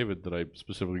preface to David that I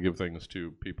specifically give things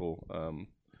to people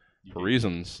for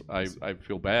reasons, I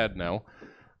feel bad now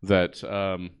that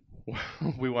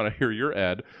we want to hear your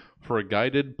ad for a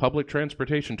guided public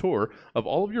transportation tour of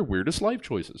all of your weirdest life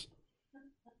choices.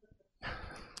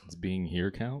 Does being here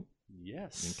count?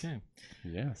 Yes. Okay.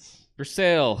 Yes. For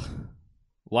sale,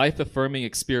 life affirming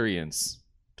experience,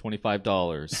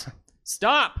 $25.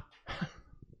 Stop!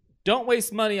 Don't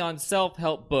waste money on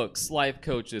self-help books, life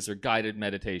coaches, or guided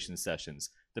meditation sessions.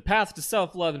 The path to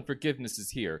self-love and forgiveness is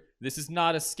here. This is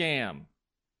not a scam.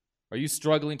 Are you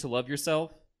struggling to love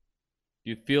yourself?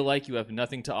 Do you feel like you have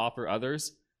nothing to offer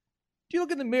others? Do you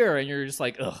look in the mirror and you're just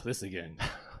like, ugh, this again?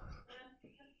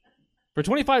 For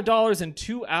 $25 and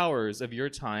 2 hours of your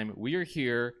time, we are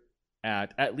here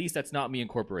at least that's not me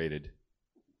incorporated,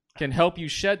 can help you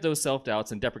shed those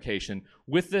self-doubts and deprecation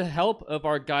with the help of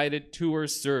our guided tour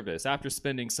service after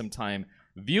spending some time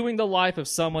viewing the life of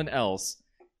someone else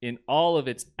in all of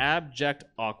its abject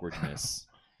awkwardness.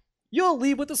 You'll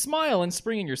leave with a smile and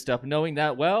spring in your step knowing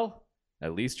that, well,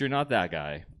 at least you're not that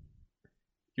guy.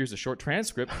 Here's a short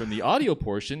transcript from the audio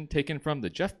portion taken from the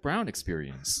Jeff Brown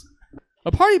Experience.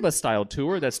 A party bus style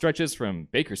tour that stretches from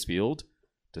Bakersfield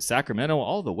to Sacramento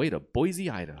all the way to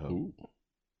Boise, Idaho. Ooh.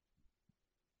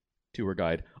 Tour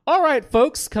guide. All right,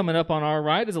 folks, coming up on our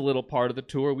ride is a little part of the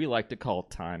tour we like to call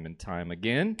Time and Time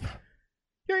Again.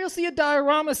 Here you'll see a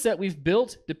diorama set we've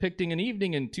built depicting an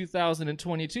evening in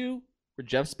 2022 where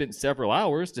Jeff spent several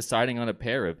hours deciding on a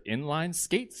pair of inline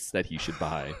skates that he should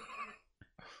buy.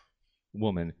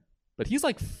 Woman. But he's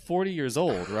like 40 years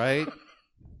old, right?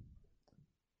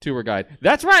 Tour guide.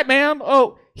 That's right, ma'am.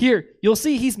 Oh, here, you'll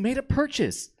see he's made a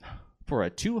purchase for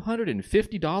a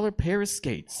 $250 pair of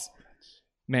skates.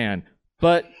 Man,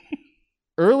 but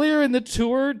earlier in the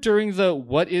tour, during the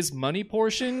what is money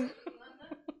portion,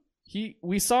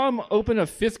 we saw him open a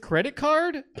 5th credit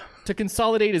card to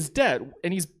consolidate his debt,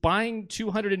 and he's buying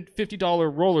 $250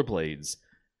 rollerblades.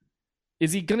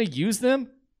 Is he going to use them?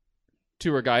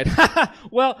 Tour guide.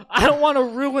 Well, I don't want to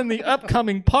ruin the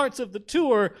upcoming parts of the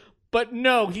tour, but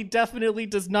no, he definitely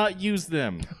does not use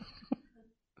them.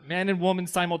 Man and woman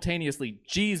simultaneously.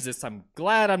 Jesus, I'm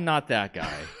glad I'm not that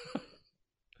guy.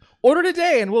 Order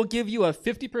today and we'll give you a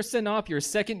 50% off your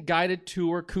second guided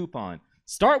tour coupon.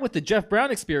 Start with the Jeff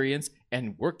Brown Experience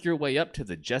and work your way up to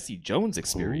the Jesse Jones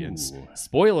Experience. Ooh.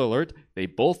 Spoiler alert, they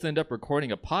both end up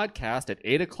recording a podcast at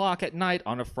 8 o'clock at night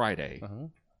on a Friday.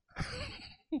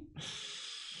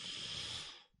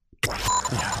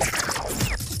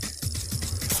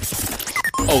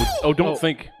 Don't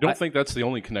think that's the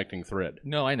only connecting thread.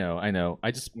 No, I know.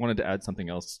 I just wanted to add something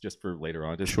else just for later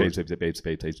on. Just Sure. babes.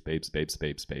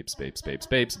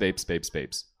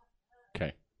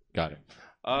 Okay, got it.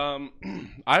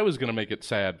 I was gonna make it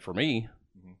sad for me,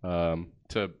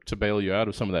 to bail you out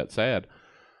of some of that sad.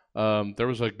 There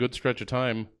was a good stretch of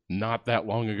time not that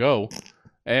long ago,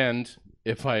 and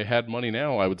if I had money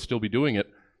now, I would still be doing it,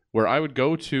 where I would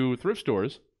go to thrift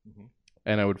stores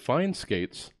and I would find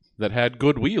skates that had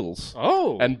good wheels.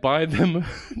 Oh, And buy them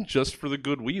just for the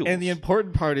good wheels. and the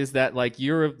important part is that like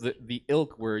you're of the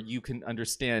ilk where you can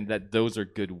understand that those are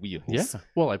good wheels. yeah.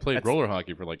 Well, I played That's- roller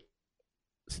hockey for like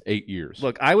 8 years.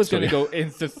 Look, I was So, going to yeah. go in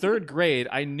the 3rd grade.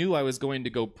 I knew I was going to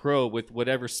go pro with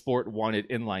whatever sport wanted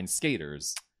inline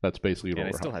skaters, That's basically and I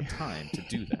roller still hockey. have time to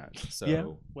do that. So Yeah.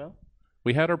 Well,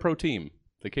 We had our pro team.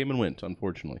 They came and went,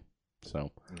 unfortunately.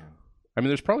 So, I mean,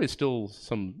 there's probably still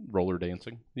some roller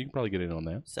dancing. You can probably get in on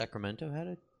that. Sacramento had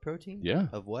a pro team? Yeah.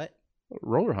 Of what?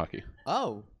 Roller hockey.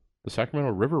 Oh. The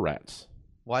Sacramento River Rats.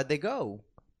 Why'd they go?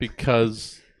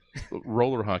 Because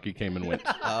roller hockey came and went.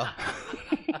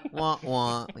 Wah,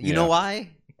 wah. You Yeah. know why?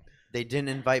 They didn't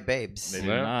invite babes. They did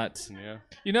Yeah. not. Yeah.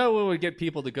 You know what would get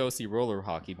people to go see roller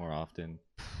hockey more often?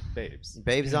 Babes.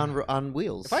 Babes on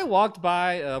wheels. If I walked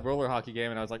by a roller hockey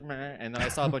game and I was like, meh, and then I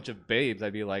saw a bunch of babes,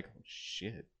 I'd be like,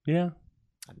 shit, Yeah.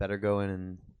 I better go in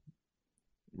and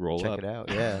roll check up, it out.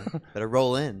 Yeah. Better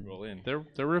roll in. roll in. There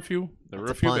were a few. There were a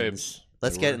Lots of few puns. babes.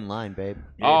 Let's There get were. in line, babe.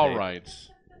 Yeah, All babe. right.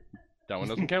 That one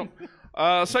doesn't count.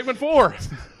 Segment 4.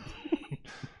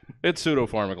 It's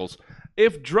pseudopharmacals.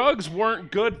 If drugs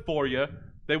weren't good for you,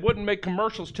 they wouldn't make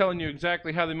commercials telling you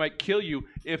exactly how they might kill you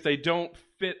if they don't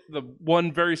fit the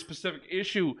one very specific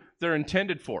issue they're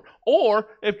intended for. Or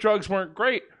if drugs weren't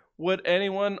great, would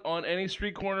anyone on any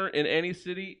street corner in any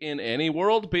city in any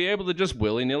world be able to just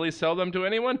willy-nilly sell them to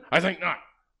anyone? I think not.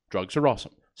 Drugs are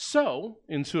awesome. So,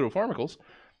 in pseudopharmacals,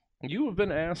 you have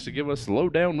been asked to give us a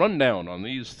lowdown rundown on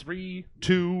these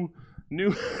 2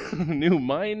 new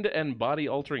mind and body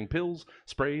altering pills,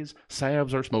 sprays,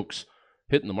 salves, or smokes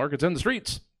hitting the markets and the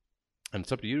streets. And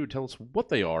it's up to you to tell us what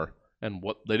they are and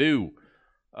what they do.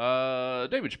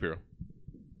 David Shapiro,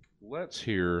 let's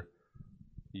hear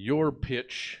your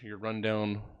pitch, your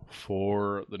rundown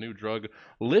for the new drug,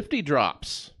 Lifty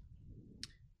Drops.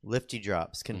 Lifty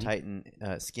Drops can tighten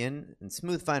skin and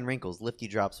smooth fine wrinkles. Lifty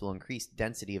Drops will increase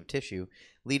density of tissue,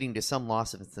 leading to some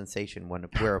loss of sensation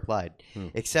where applied,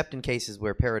 except in cases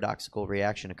where paradoxical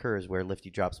reaction occurs where Lifty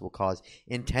Drops will cause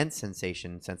intense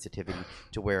sensation and sensitivity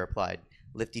to where applied.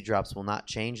 Lifty Drops will not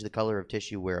change the color of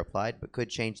tissue where applied, but could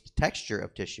change the texture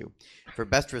of tissue. For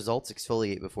best results,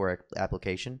 exfoliate before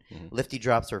application. Lifty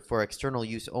Drops are for external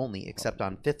use only, except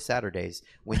on fifth Saturdays,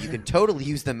 when you can totally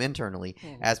use them internally,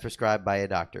 as prescribed by a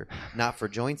doctor. Not for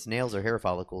joints, nails, or hair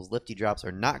follicles. Lifty Drops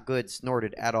are not good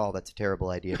snorted at all. That's a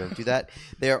terrible idea. Don't do that.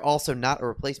 They are also not a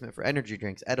replacement for energy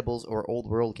drinks, edibles, or old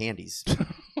world candies.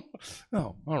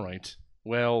 Oh, all right.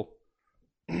 Well,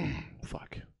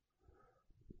 fuck.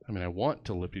 I mean, I want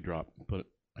to Lifty Drop, but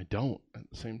I don't at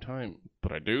the same time.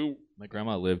 But I do. My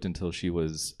grandma lived until she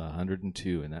was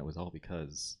 102, and that was all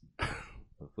because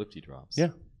of Lifty Drops. Yeah.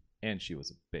 And she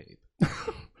was a babe.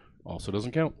 Also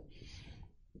doesn't count.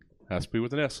 Has to be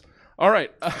with an S. All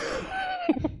right.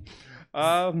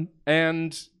 And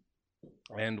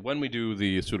when we do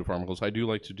the pseudopharmacals, I do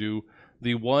like to do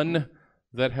the one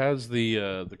that has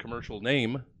the commercial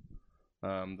name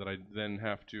that I then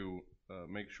have to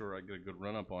make sure I get a good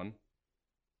run up on.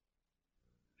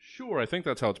 Sure, I think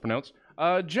that's how it's pronounced.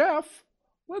 Jeff,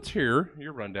 let's hear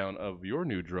your rundown of your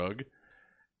new drug,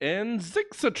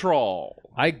 Enzixitrol.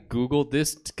 I Googled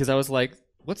this because I was like,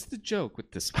 what's the joke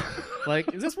with this one?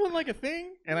 Like, is this one like a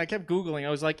thing? And I kept Googling. I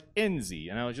was like, Enzy.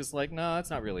 And I was just like, no, that's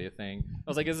not really a thing. I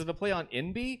was like, is it a play on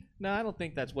Enby? No, I don't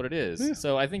think that's what it is. Yeah.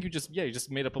 So I think you just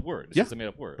made up a word. It's Yeah. just a made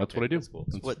up word. That's Okay, what I do. That's cool.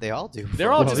 That's what they all do.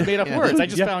 They're all just made up Yeah. words. I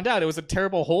just Yeah. found out it was a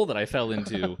terrible hole that I fell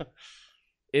into.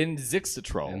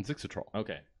 Enzixitrol. Enzixitrol.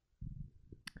 Okay.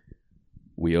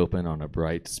 We open on a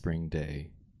bright spring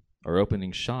day. Our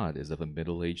opening shot is of a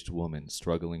middle-aged woman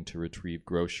struggling to retrieve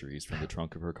groceries from the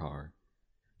trunk of her car.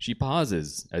 She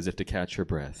pauses as if to catch her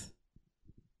breath.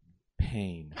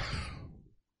 Pain.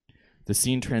 The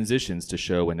scene transitions to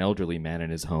show an elderly man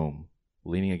in his home,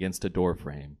 leaning against a door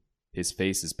frame. His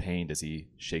face is pained as he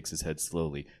shakes his head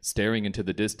slowly, staring into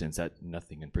the distance at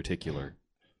nothing in particular.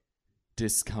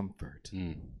 Discomfort.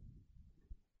 Mm.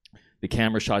 The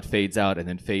camera shot fades out and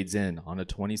then fades in on a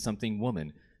 20-something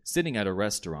woman sitting at a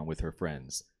restaurant with her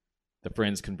friends. The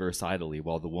friends converse idly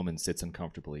while the woman sits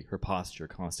uncomfortably, her posture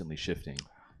constantly shifting.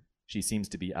 She seems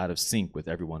to be out of sync with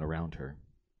everyone around her.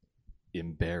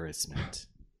 Embarrassment.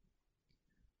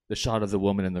 The shot of the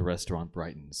woman in the restaurant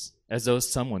brightens, as though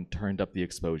someone turned up the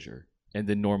exposure, and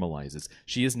then normalizes.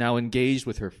 She is now engaged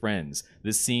with her friends.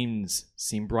 The scenes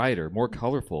seem brighter, more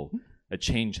colorful. A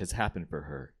change has happened for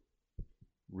her.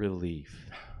 Relief.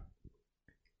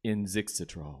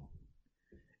 Enzixitrol.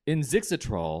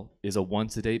 Enzixitrol is a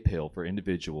once-a-day pill for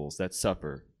individuals that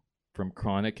suffer from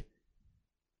chronic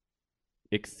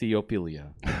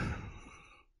ichthyophilia,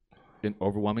 an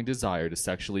overwhelming desire to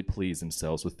sexually please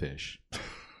themselves with fish.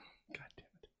 God damn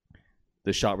it.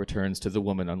 The shot returns to the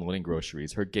woman unloading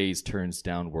groceries. Her gaze turns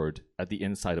downward at the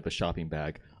inside of a shopping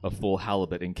bag. A full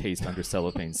halibut encased under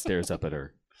cellophane stares up at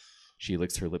her. She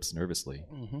licks her lips nervously.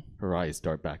 Her eyes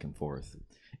dart back and forth.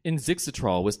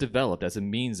 Enzixitrol was developed as a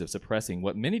means of suppressing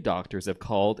what many doctors have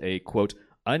called a, quote,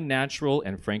 unnatural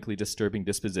and frankly disturbing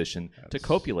disposition to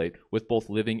copulate with both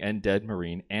living and dead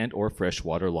marine and or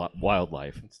freshwater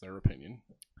wildlife. That's their opinion.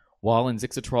 While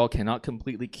Enzixitrol cannot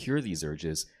completely cure these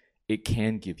urges, it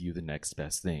can give you the next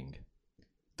best thing.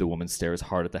 The woman stares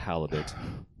hard at the halibut,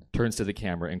 turns to the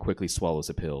camera, and quickly swallows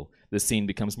a pill. The scene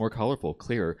becomes more colorful,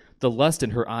 clearer. The lust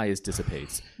in her eyes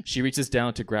dissipates. She reaches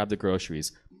down to grab the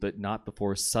groceries, but not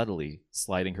before subtly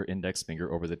sliding her index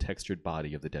finger over the textured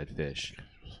body of the dead fish.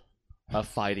 A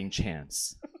fighting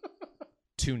chance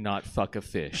to not fuck a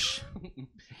fish.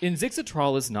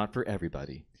 Enzixitrol is not for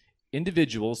everybody.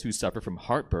 Individuals who suffer from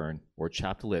heartburn or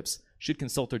chapped lips should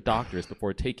consult their doctors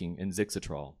before taking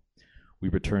Enzixitrol. We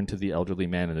return to the elderly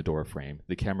man in the door frame,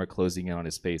 the camera closing in on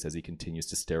his face as he continues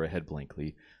to stare ahead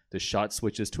blankly. The shot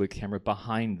switches to a camera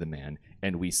behind the man,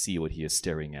 and we see what he is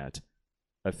staring at.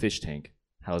 A fish tank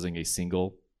housing a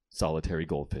single, solitary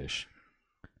goldfish.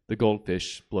 The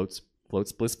goldfish floats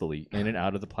blissfully in and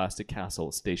out of the plastic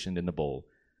castle stationed in the bowl.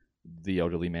 The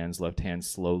elderly man's left hand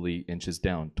slowly inches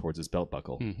down towards his belt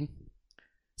buckle. Mm-hmm.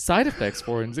 Side effects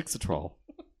for Enzixitrol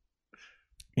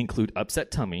include upset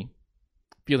tummy,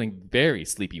 feeling very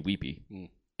sleepy-weepy,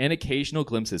 and occasional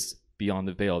glimpses beyond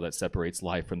the veil that separates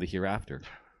life from the hereafter.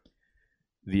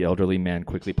 The elderly man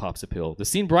quickly pops a pill. The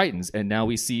scene brightens, and now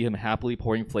we see him happily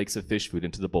pouring flakes of fish food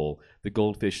into the bowl. The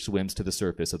goldfish swims to the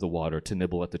surface of the water to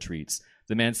nibble at the treats.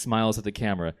 The man smiles at the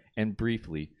camera and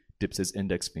briefly dips his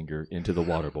index finger into the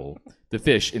water bowl. The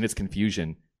fish, in its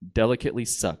confusion, delicately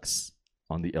sucks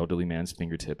on the elderly man's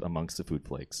fingertip amongst the food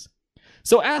flakes.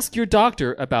 So ask your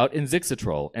doctor about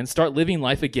Enzixitrol and start living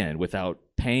life again without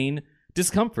pain,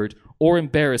 discomfort, or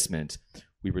embarrassment.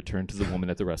 We return to the woman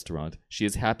at the restaurant. She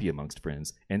is happy amongst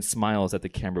friends and smiles at the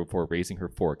camera before raising her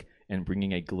fork and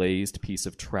bringing a glazed piece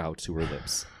of trout to her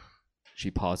lips. She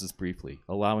pauses briefly,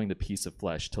 allowing the piece of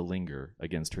flesh to linger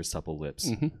against her supple lips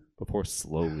before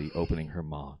slowly opening her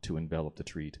maw to envelop the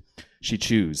treat. She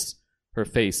chews, her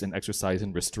face an exercise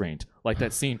in restraint, like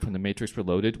that scene from The Matrix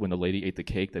Reloaded when the lady ate the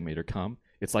cake that made her come.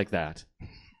 It's like that.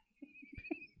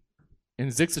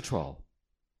 Enzixitrol.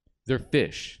 They're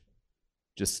fish.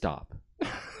 Just stop.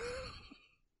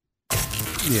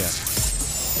 Yeah,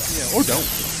 or don't.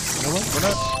 You know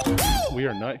what? We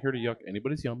are not here to yuck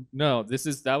anybody's yum. No,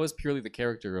 that was purely the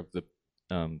character of the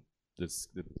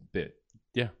bit.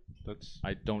 Yeah, that's.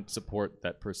 I don't support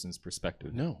that person's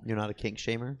perspective. No, You're not a kink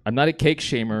shamer? I'm not a cake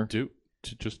shamer.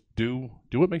 Just do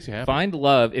what makes you happy. Find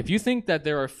love. If you think that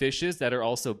there are fishes that are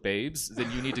also babes,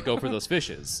 then you need to go for those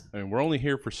fishes. I mean, we're only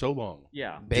here for so long.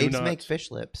 Yeah. Babes not- make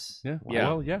fish lips. Yeah. Yeah.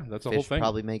 Well, yeah. That's the Fish whole thing.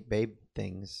 probably make babe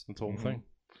things. That's the whole thing.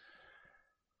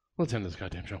 Let's end this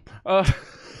goddamn show.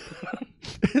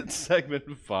 It's segment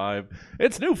 5.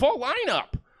 It's new fall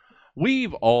lineup.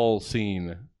 We've all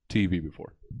seen TV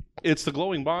before. It's the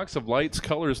glowing box of lights,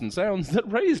 colors, and sounds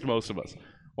that raised most of us,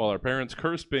 while our parents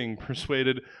cursed being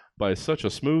persuaded by such a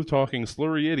smooth-talking,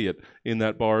 slurry idiot in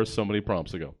that bar so many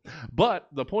prompts ago. But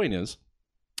the point is,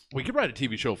 we could write a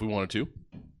TV show if we wanted to,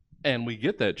 and we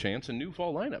get that chance in new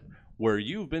fall lineup, where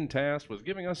you've been tasked with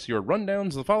giving us your rundowns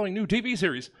of the following new TV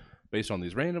series based on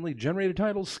these randomly generated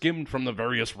titles skimmed from the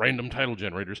various random title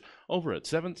generators over at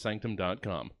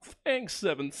seventhsanctum.com. Thanks,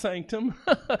 Seventh Sanctum.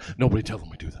 Nobody tell them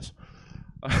we do this.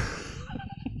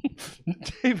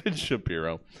 David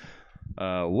Shapiro,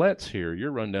 let's hear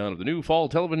your rundown of the new fall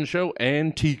television show,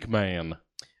 Antique Man.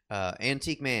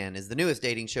 Antique Man is the newest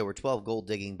dating show where 12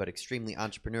 gold-digging but extremely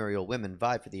entrepreneurial women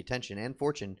vie for the attention and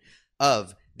fortune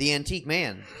of the Antique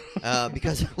Man.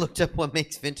 Because I looked up what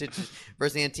makes vintage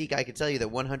versus antique, I can tell you that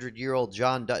 100-year-old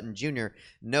John Dutton Jr.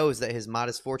 knows that his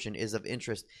modest fortune is of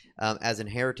interest as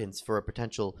inheritance for a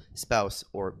potential spouse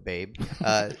or babe.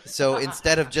 So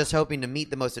instead of just hoping to meet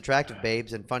the most attractive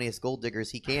babes and funniest gold diggers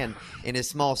he can in his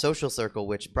small social circle,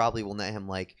 which probably will net him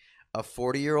like a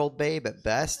 40-year-old babe at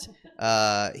best,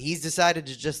 he's decided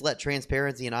to just let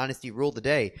transparency and honesty rule the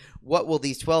day. What will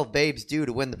these 12 babes do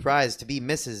to win the prize to be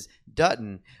Mrs.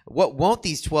 Dutton? What won't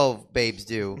these 12 babes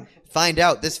do? Find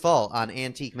out this fall on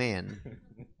Antique Man.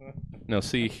 Now,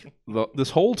 see, this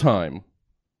whole time,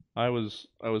 I was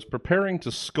preparing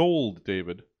to scold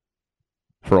David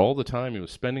for all the time he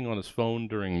was spending on his phone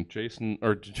during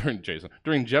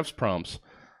Jeff's prompts,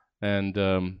 and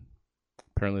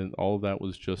apparently all of that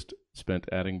was just spent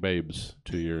adding babes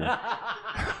to your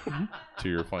to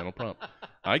your final prompt.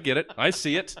 I get it. I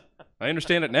see it. I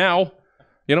understand it now.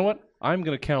 You know what? I'm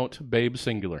going to count babe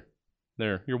singular.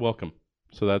 There, you're welcome.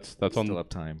 So that's on Still have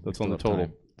time. That's We on the still have total.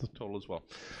 time. The total as well.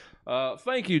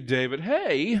 Thank you, David.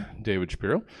 Hey, David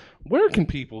Shapiro. Where can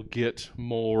people get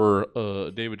more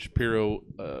David Shapiro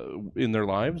in their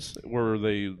lives? Were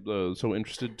they so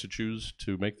interested to choose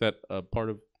to make that part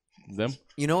of them.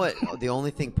 You know what? The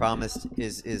only thing promised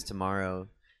is tomorrow.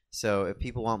 So if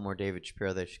people want more David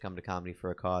Shapiro, they should come to Comedy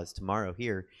for a Cause tomorrow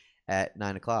here at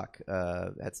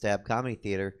 9:00 at Stab Comedy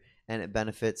Theater, and it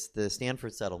benefits the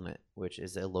Stanford Settlement, which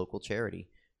is a local charity.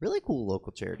 Really cool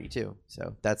local charity too.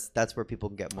 So that's where people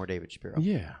can get more David Shapiro.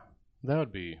 Yeah,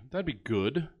 that'd be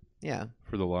good Yeah.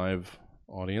 for the live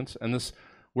audience. And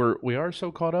we are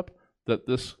so caught up that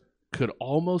this could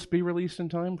almost be released in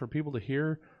time for people to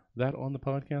hear that on the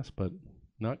podcast, but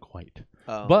not quite.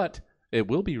 But it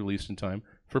will be released in time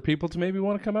for people to maybe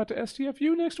want to come out to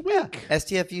STFU next week.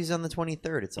 STFU's on the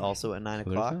 23rd. It's also at 9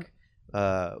 So o'clock.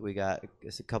 We got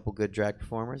a couple good drag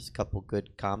performers, a couple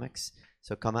good comics.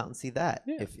 So come out and see that.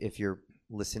 Yeah. If you're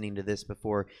listening to this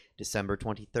before December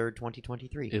 23rd,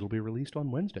 2023. It'll be released on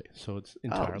Wednesday, so it's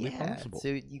entirely possible. So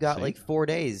you got See? like 4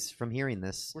 days from hearing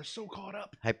this. We're so caught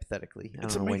up. Hypothetically, I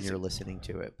It's don't know when amazing. you're listening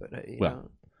to it, but Well.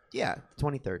 yeah,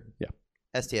 23rd. Yeah.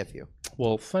 STFU.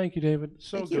 Well, thank you, David.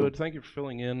 So Thank you. good. Thank you for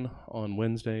filling in on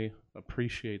Wednesday.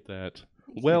 Appreciate that.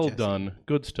 you, Well Jesse. done.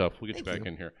 Good stuff. We'll get you Thank back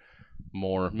you. in here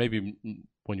more. Maybe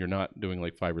when you're not doing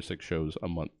like 5 or 6 shows a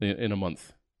month in a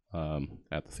month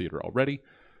at the theater already.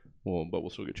 But we'll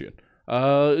still get you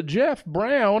in. Jeff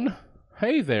Brown.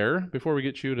 Hey there. Before we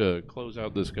get you to close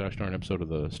out this gosh darn episode of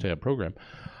the Stab program,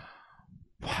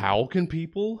 how can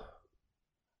people,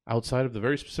 outside of the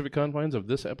very specific confines of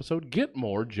this episode, get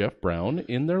more Jeff Brown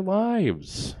in their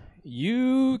lives?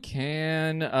 You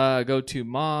can go to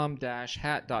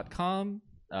mom-hat.com,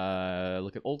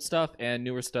 look at old stuff and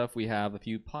newer stuff. We have a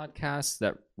few podcasts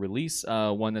that release.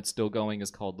 One that's still going is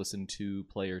called Listen to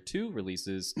Player 2,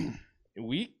 releases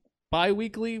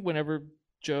bi-weekly whenever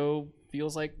Joe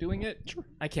feels like doing it. Sure.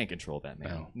 I can't control that,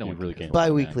 man. No, you one really can can't.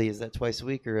 control that. Bi-weekly, is that twice a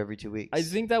week or every 2 weeks? I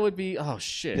think that would be, oh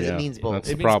shit. Because it means both. that's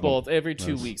It the means problem. both. Every 2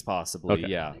 That's- weeks, possibly.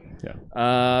 Okay. Yeah.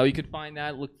 Yeah. You could find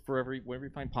that. Look for wherever you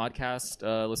find podcasts.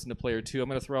 Listen to Player 2. I'm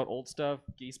going to throw out old stuff.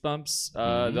 Geese Bumps.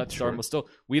 That's sure. still.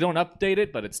 We don't update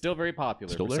it, but it's still very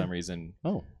popular Still for there? some reason.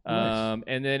 Oh, nice.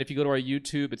 And then if you go to our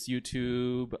YouTube, it's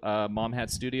YouTube Mom Hat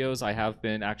Studios. I have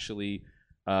been actually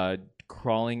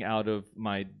crawling out of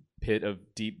my pit of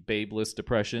deep babeless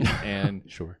depression and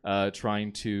Sure.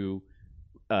 trying to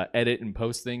edit and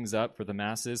post things up for the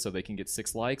masses so they can get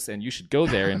 6 likes. And you should go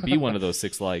there and be one of those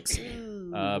 6 likes.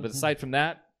 But aside from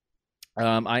that,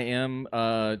 I am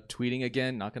tweeting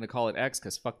again. Not going to call it X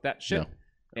because fuck that shit. No.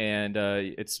 And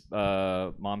it's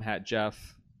Mom Hat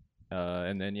Jeff.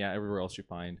 And then, yeah, everywhere else you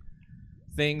find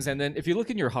things. And then if you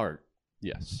look in your heart,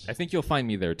 Yes. I think you'll find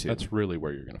me there too. That's really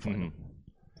where you're going to find Mhm. him.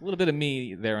 A little bit of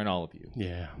me there in all of you.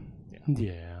 Yeah.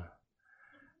 Yeah.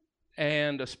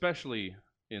 And especially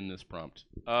in this prompt.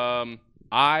 It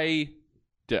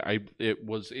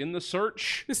was in the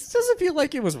search. This doesn't feel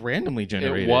like it was randomly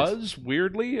generated. It was,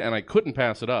 weirdly, and I couldn't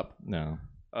pass it up. No.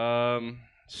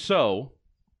 So,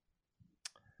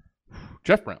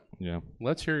 Jeff Brown, Yeah.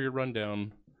 let's hear your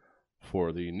rundown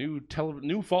for the new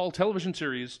fall television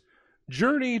series,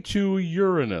 Journey to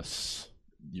Uranus.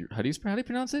 How do you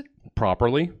pronounce it?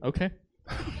 Properly. Okay.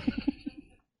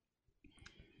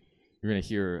 You're gonna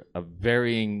hear a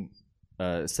varying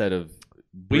set of.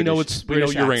 We know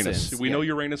British Uranus. accents. We Yeah. know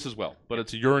Uranus as well, but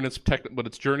it's Uranus. But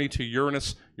it's Journey to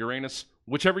Uranus,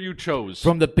 whichever you chose.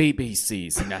 From the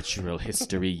BBC's Natural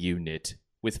History Unit,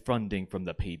 with funding from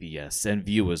the PBS and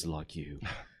viewers like you,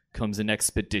 comes an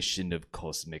expedition of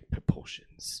cosmic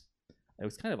proportions. It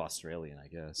was kind of Australian, I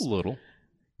guess. a little.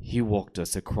 He walked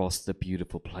us across the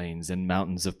beautiful plains and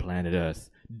mountains of planet Earth,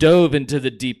 dove into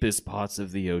the deepest parts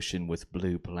of the ocean with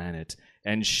Blue Planet,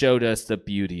 and showed us the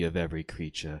beauty of every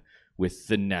creature with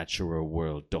the Natural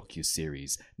World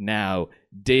docuseries. Now,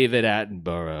 David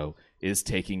Attenborough is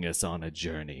taking us on a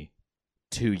journey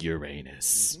to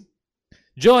Uranus.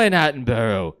 Join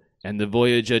Attenborough and the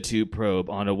Voyager 2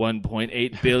 probe on a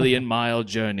 1.8 billion mile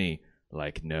journey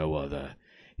like no other.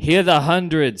 Hear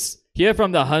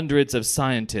from the hundreds of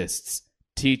scientists,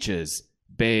 teachers,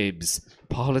 babes,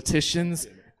 politicians,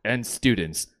 and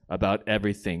students about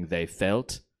everything they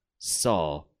felt,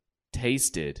 saw,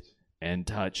 tasted, and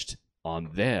touched on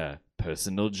their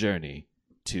personal journey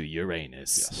to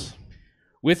Uranus. Yes.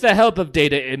 With the help of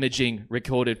data imaging,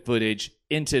 recorded footage,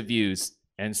 interviews,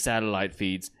 and satellite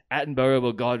feeds, Attenborough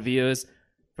will guide viewers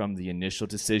from the initial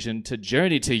decision to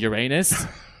journey to Uranus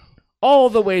all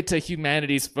the way to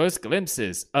humanity's first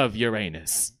glimpses of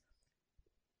Uranus.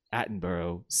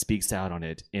 Attenborough speaks out on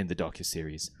it in the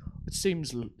docuseries. It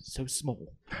seems so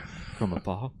small from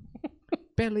afar,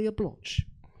 barely a blotch.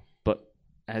 But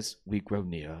as we grow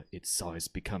near, its size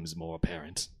becomes more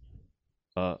apparent.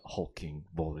 A hulking,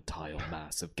 volatile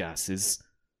mass of gases.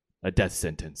 A death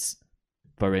sentence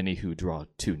for any who draw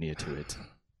too near to it.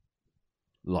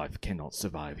 life cannot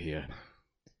survive here.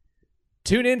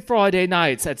 Tune in Friday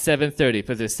nights at 7:30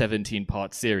 for this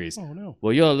 17-part series, Oh, no.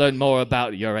 where you'll learn more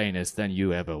about Uranus than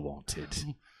you ever wanted.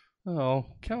 Oh,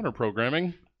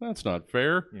 counter-programming. That's not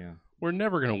fair. Yeah. We're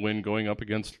never going to win going up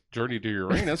against Journey to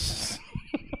Uranus.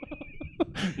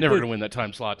 Never going to win that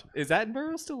time slot. Is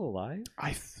Attenborough still alive?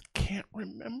 I can't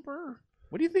remember.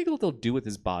 What do you think they'll do with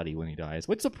his body when he dies?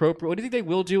 What's appropriate? What do you think they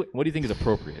will do? What do you think is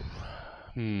appropriate?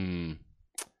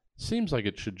 Seems like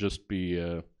it should just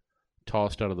be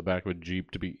tossed out of the back of a Jeep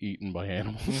to be eaten by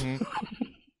animals.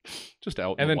 Just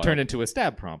out in And the then wild. turn into a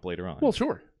stab prompt later on. Well,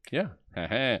 sure. Yeah.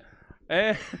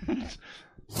 And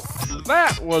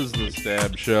that was the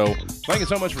Stab Show. Thank you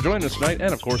so much for joining us tonight.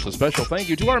 And, of course, a special thank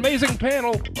you to our amazing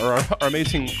panel, or our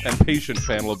amazing and patient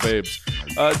panel of babes,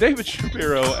 David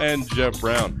Shapiro and Jeff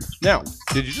Brown. Now,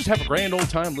 did you just have a grand old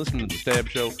time listening to the Stab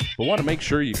Show, but want to make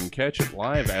sure you can catch it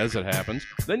live as it happens?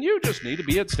 Then you just need to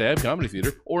be at Stab Comedy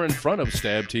Theater or in front of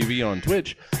Stab TV on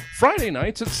Twitch Friday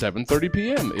nights at 7:30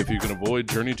 p.m. if you can avoid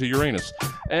Journey to Uranus.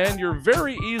 And your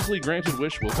very easily granted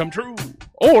wish will come true.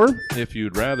 Or, if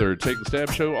you'd rather take the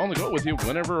Stab Show on the go with you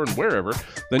whenever and wherever,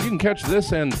 then you can catch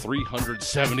this and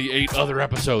 378 other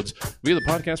episodes via the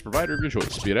podcast provider of your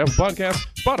choice, be it Apple Podcasts,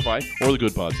 Spotify, or the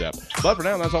Good Pods app. But for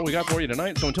now, that's all we got for you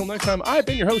tonight. So until next time, I've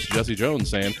been your host, Jesse Jones,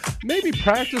 saying maybe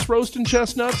practice roasting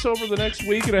chestnuts over the next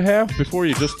week and a half before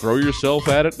you just throw yourself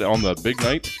at it on the big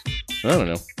night. I don't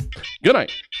know. Good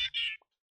night.